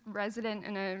this is resident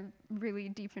in a really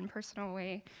deep and personal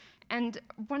way. And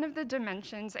one of the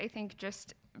dimensions, I think,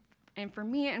 just, and for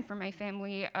me and for my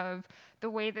family, of the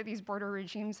way that these border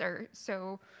regimes are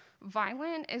so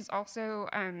violent is also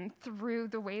through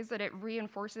the ways that it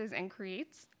reinforces and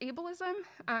creates ableism.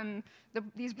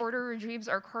 These border regimes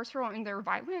are carceral and they're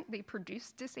violent. They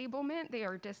produce disablement. They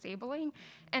are disabling.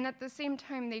 And at the same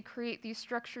time, they create these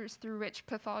structures through which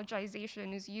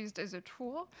pathologization is used as a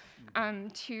tool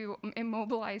to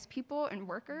immobilize people and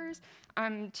workers,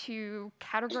 to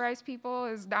categorize people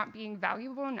as not being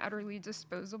valuable and utterly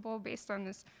disposable based on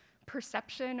this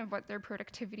perception of what their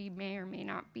productivity may or may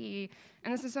not be.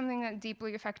 And this is something that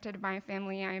deeply affected my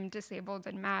family. I am disabled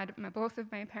and mad. Both of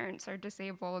my parents are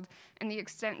disabled, and the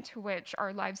extent to which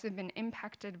our lives have been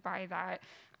impacted by that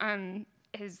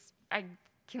is, I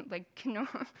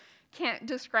can't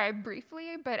describe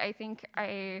briefly, but I think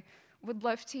I would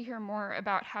love to hear more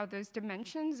about how those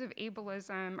dimensions of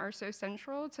ableism are so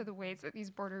central to the ways that these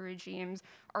border regimes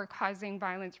are causing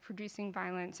violence, producing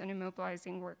violence, and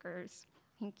immobilizing workers.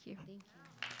 Thank you. Thank you.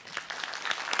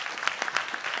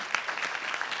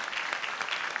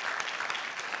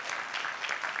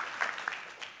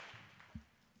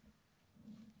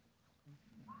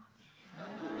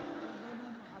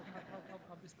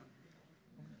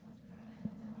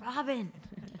 Robin.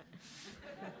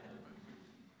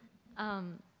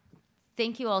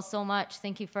 Thank you all so much.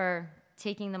 Thank you for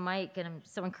taking the mic, and I'm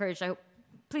so encouraged.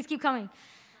 Please keep coming.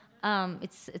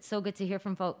 It's so good to hear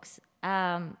from folks.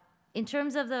 In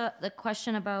terms of the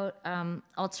question about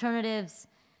alternatives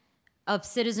of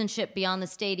citizenship beyond the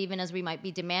state, even as we might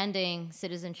be demanding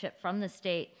citizenship from the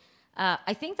state,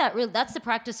 I think that's the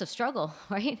practice of struggle,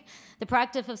 right? The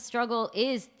practice of struggle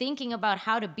is thinking about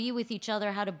how to be with each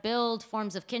other, how to build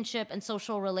forms of kinship and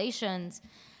social relations.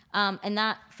 And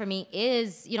that, for me,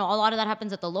 is, a lot of that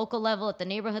happens at the local level, at the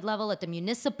neighborhood level, at the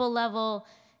municipal level,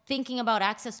 thinking about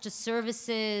access to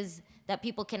services that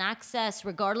people can access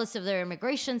regardless of their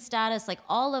immigration status. Like,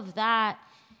 all of that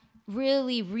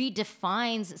really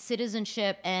redefines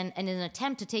citizenship and in an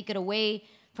attempt to take it away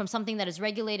from something that is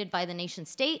regulated by the nation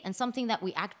state and something that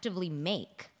we actively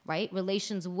make, right?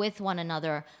 Relations with one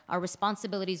another, our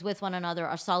responsibilities with one another,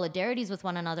 our solidarities with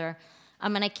one another.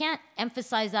 And I can't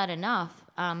emphasize that enough.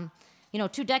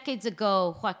 2 decades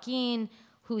ago, Joaquin,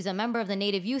 who's a member of the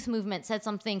Native Youth Movement, said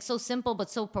something so simple but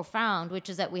so profound, which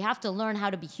is that we have to learn how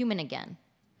to be human again.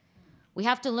 We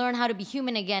have to learn how to be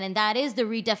human again, and that is the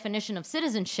redefinition of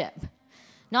citizenship.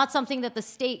 Not something that the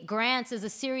state grants as a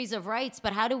series of rights,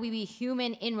 but how do we be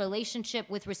human in relationship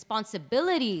with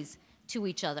responsibilities to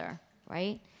each other,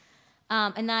 right?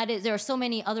 And that is, there are so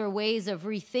many other ways of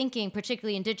rethinking,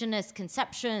 particularly indigenous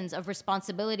conceptions of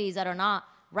responsibilities that are not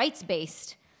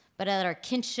rights-based, but that are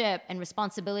kinship and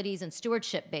responsibilities and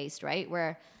stewardship-based, right?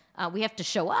 Where we have to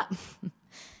show up.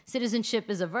 Citizenship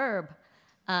is a verb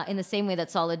in the same way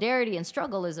that solidarity and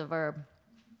struggle is a verb.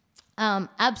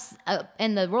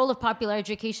 And the role of popular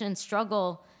education and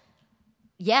struggle,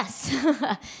 yes.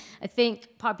 I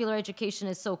think popular education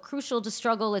is so crucial to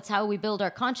struggle. It's how we build our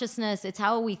consciousness. It's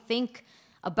how we think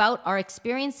about our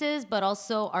experiences, but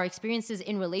also our experiences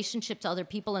in relationship to other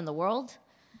people in the world.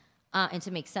 And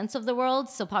to make sense of the world.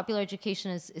 So popular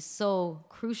education is so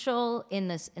crucial in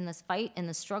this fight, in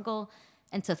this struggle,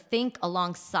 and to think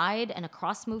alongside and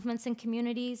across movements and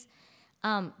communities.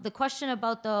 The question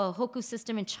about the Hoku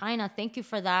system in China, thank you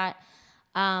for that.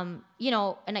 And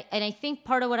I think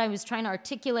part of what I was trying to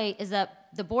articulate is that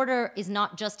the border is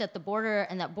not just at the border,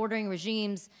 and that bordering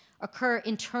regimes occur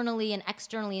internally and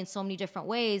externally in so many different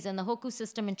ways. And the Hoku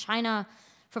system in China,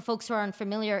 for folks who are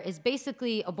unfamiliar, is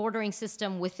basically a bordering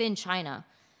system within China,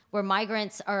 where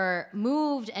migrants are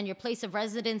moved and your place of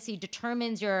residency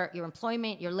determines your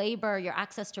employment, your labor, your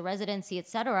access to residency, et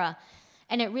cetera.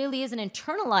 And it really is an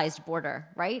internalized border,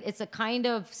 right? It's a kind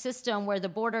of system where the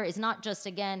border is not just,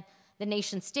 again, the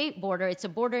nation-state border. It's a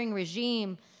bordering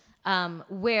regime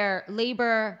where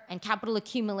labor and capital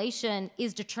accumulation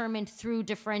is determined through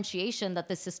differentiation that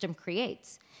the system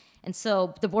creates. And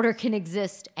so the border can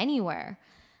exist anywhere.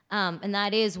 And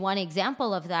that is one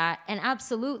example of that. And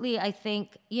absolutely, I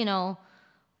think, you know,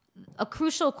 a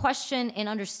crucial question in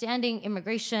understanding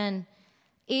immigration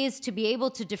is to be able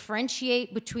to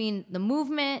differentiate between the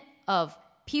movement of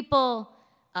people,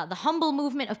 the humble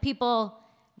movement of people,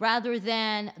 rather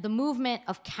than the movement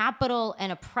of capital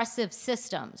and oppressive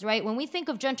systems, right? When we think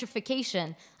of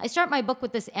gentrification, I start my book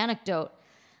with this anecdote,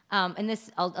 and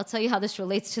this, I'll tell you how this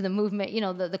relates to the movement, you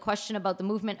know, the question about the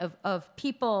movement of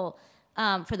people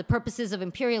for the purposes of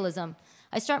imperialism.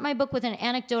 I start my book with an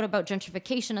anecdote about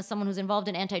gentrification as someone who's involved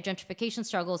in anti-gentrification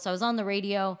struggles. So I was on the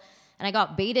radio, and I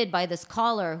got baited by this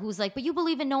caller who was like, but you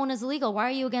believe in no one is illegal. Why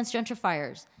are you against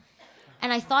gentrifiers?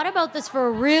 And I thought about this for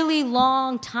a really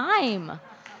long time.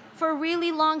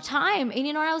 And,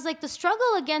 you know, I was like, the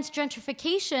struggle against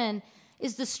gentrification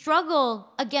is the struggle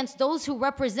against those who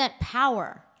represent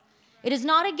power. It is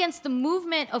not against the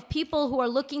movement of people who are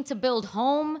looking to build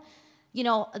home, you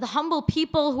know, the humble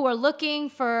people who are looking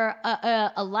for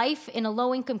a life in a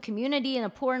low-income community, in a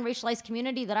poor and racialized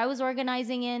community that I was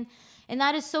organizing in. And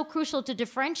that is so crucial to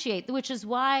differentiate, which is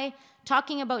why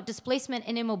talking about displacement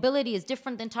and immobility is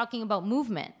different than talking about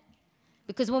movement.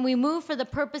 Because when we move for the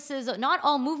purposes of, not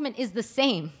all movement is the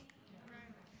same,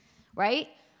 right?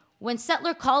 When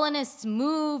settler colonists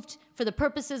moved for the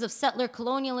purposes of settler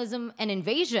colonialism and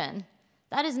invasion,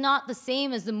 that is not the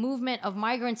same as the movement of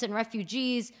migrants and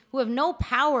refugees who have no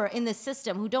power in the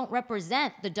system, who don't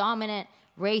represent the dominant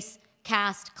race,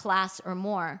 caste, class, or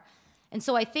more. And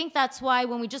so I think that's why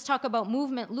when we just talk about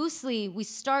movement loosely, we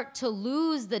start to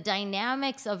lose the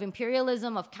dynamics of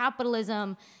imperialism, of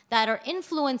capitalism, that are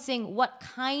influencing what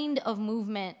kind of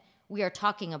movement we are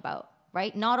talking about,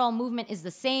 right? Not all movement is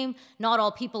the same. Not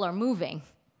all people are moving.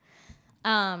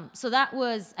 So that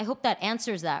was, I hope that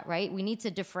answers that, right? We need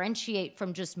to differentiate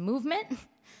from just movement,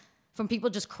 from people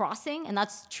just crossing, and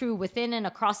that's true within and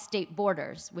across state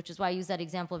borders, which is why I use that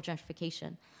example of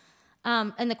gentrification.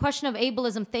 And the question of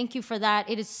ableism, thank you for that.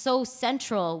 It is so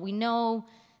central. We know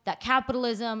that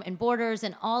capitalism and borders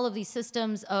and all of these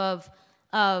systems of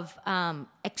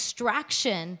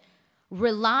extraction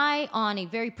rely on a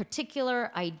very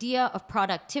particular idea of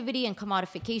productivity and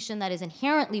commodification that is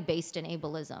inherently based in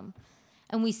ableism.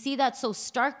 And we see that so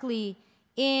starkly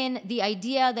in the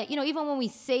idea that, you know, even when we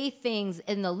say things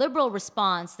in the liberal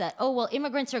response that, oh, well,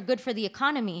 immigrants are good for the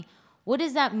economy, what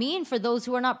does that mean for those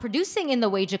who are not producing in the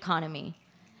wage economy?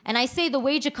 And I say the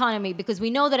wage economy because we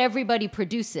know that everybody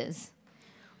produces.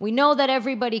 We know that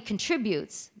everybody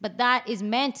contributes, but that is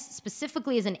meant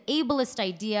specifically as an ableist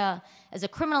idea, as a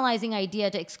criminalizing idea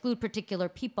to exclude particular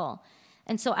people.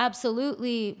 And so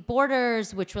absolutely,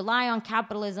 borders which rely on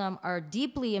capitalism are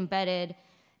deeply embedded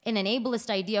in an ableist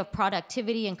idea of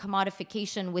productivity and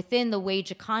commodification within the wage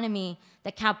economy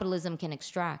that capitalism can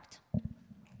extract.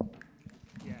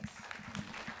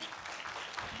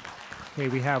 Okay,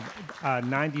 we have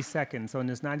 90 seconds. So in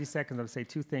this 90 seconds, I'll say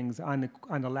two things. On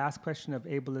the last question of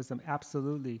ableism,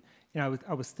 absolutely. You know,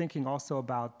 I was thinking also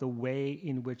about the way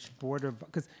in which border,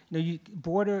 because you know,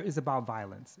 border is about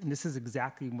violence, and this is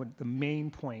exactly what the main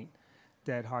point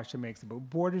that Harsha makes about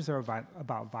borders are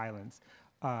about violence,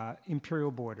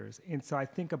 imperial borders. And so I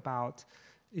think about,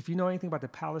 if you know anything about the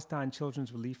Palestine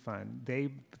Children's Relief Fund,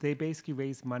 they basically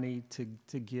raise money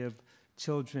to give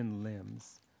children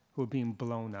limbs who are being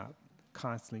blown up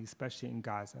constantly, especially in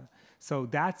Gaza. So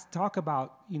that's, talk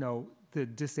about, you know, the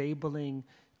disabling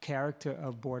character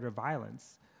of border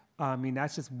violence. I mean,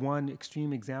 that's just one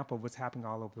extreme example of what's happening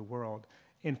all over the world.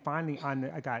 And finally,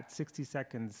 I got 60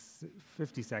 seconds,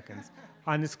 50 seconds.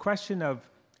 On this question of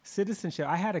citizenship,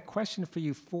 I had a question for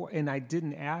you and I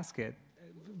didn't ask it.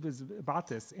 It was about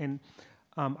this. And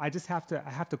I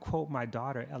have to quote my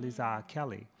daughter,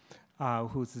 Kelley,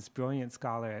 who's this brilliant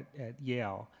scholar at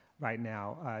Yale right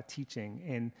now, teaching.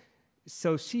 And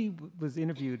so she was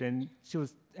interviewed and she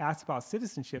was asked about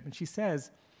citizenship, and she says,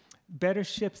 better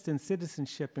ships than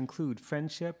citizenship include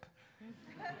friendship,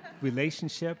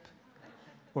 relationship,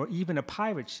 or even a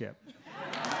pirate ship,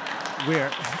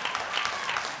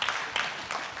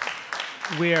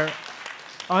 where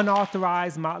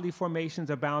unauthorized motley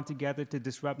formations are bound together to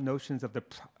disrupt notions of the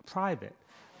private,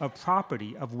 of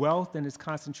property, of wealth and its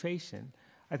concentration.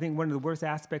 I think one of the worst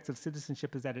aspects of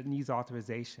citizenship is that it needs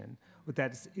authorization, but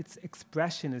that its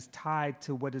expression is tied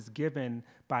to what is given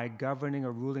by a governing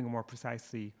or ruling, or more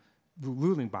precisely, the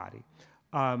ruling body.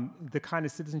 The kind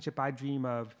of citizenship I dream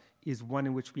of is one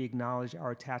in which we acknowledge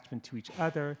our attachment to each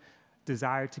other,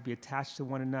 desire to be attached to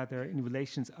one another in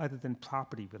relations other than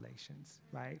property relations,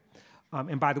 right?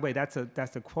 And by the way, that's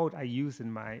a quote I use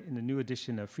in the new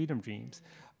edition of Freedom Dreams,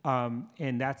 and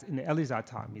Elizad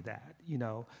taught me that, you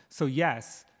know. So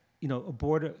yes, you know,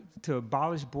 to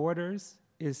abolish borders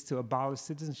is to abolish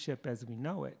citizenship as we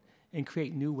know it and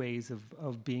create new ways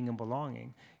of being and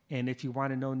belonging. And if you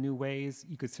want to know new ways,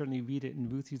 you could certainly read it in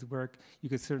Ruthie's work. You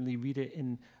could certainly read it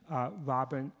in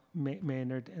Robin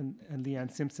Maynard and Leon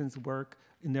Simpson's work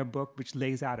in their book, which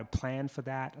lays out a plan for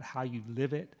that, how you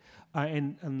live it.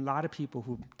 And a lot of people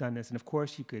who've done this. And of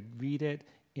course, you could read it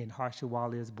in Harsha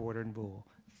Walia's Border and Rule.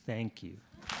 Thank you.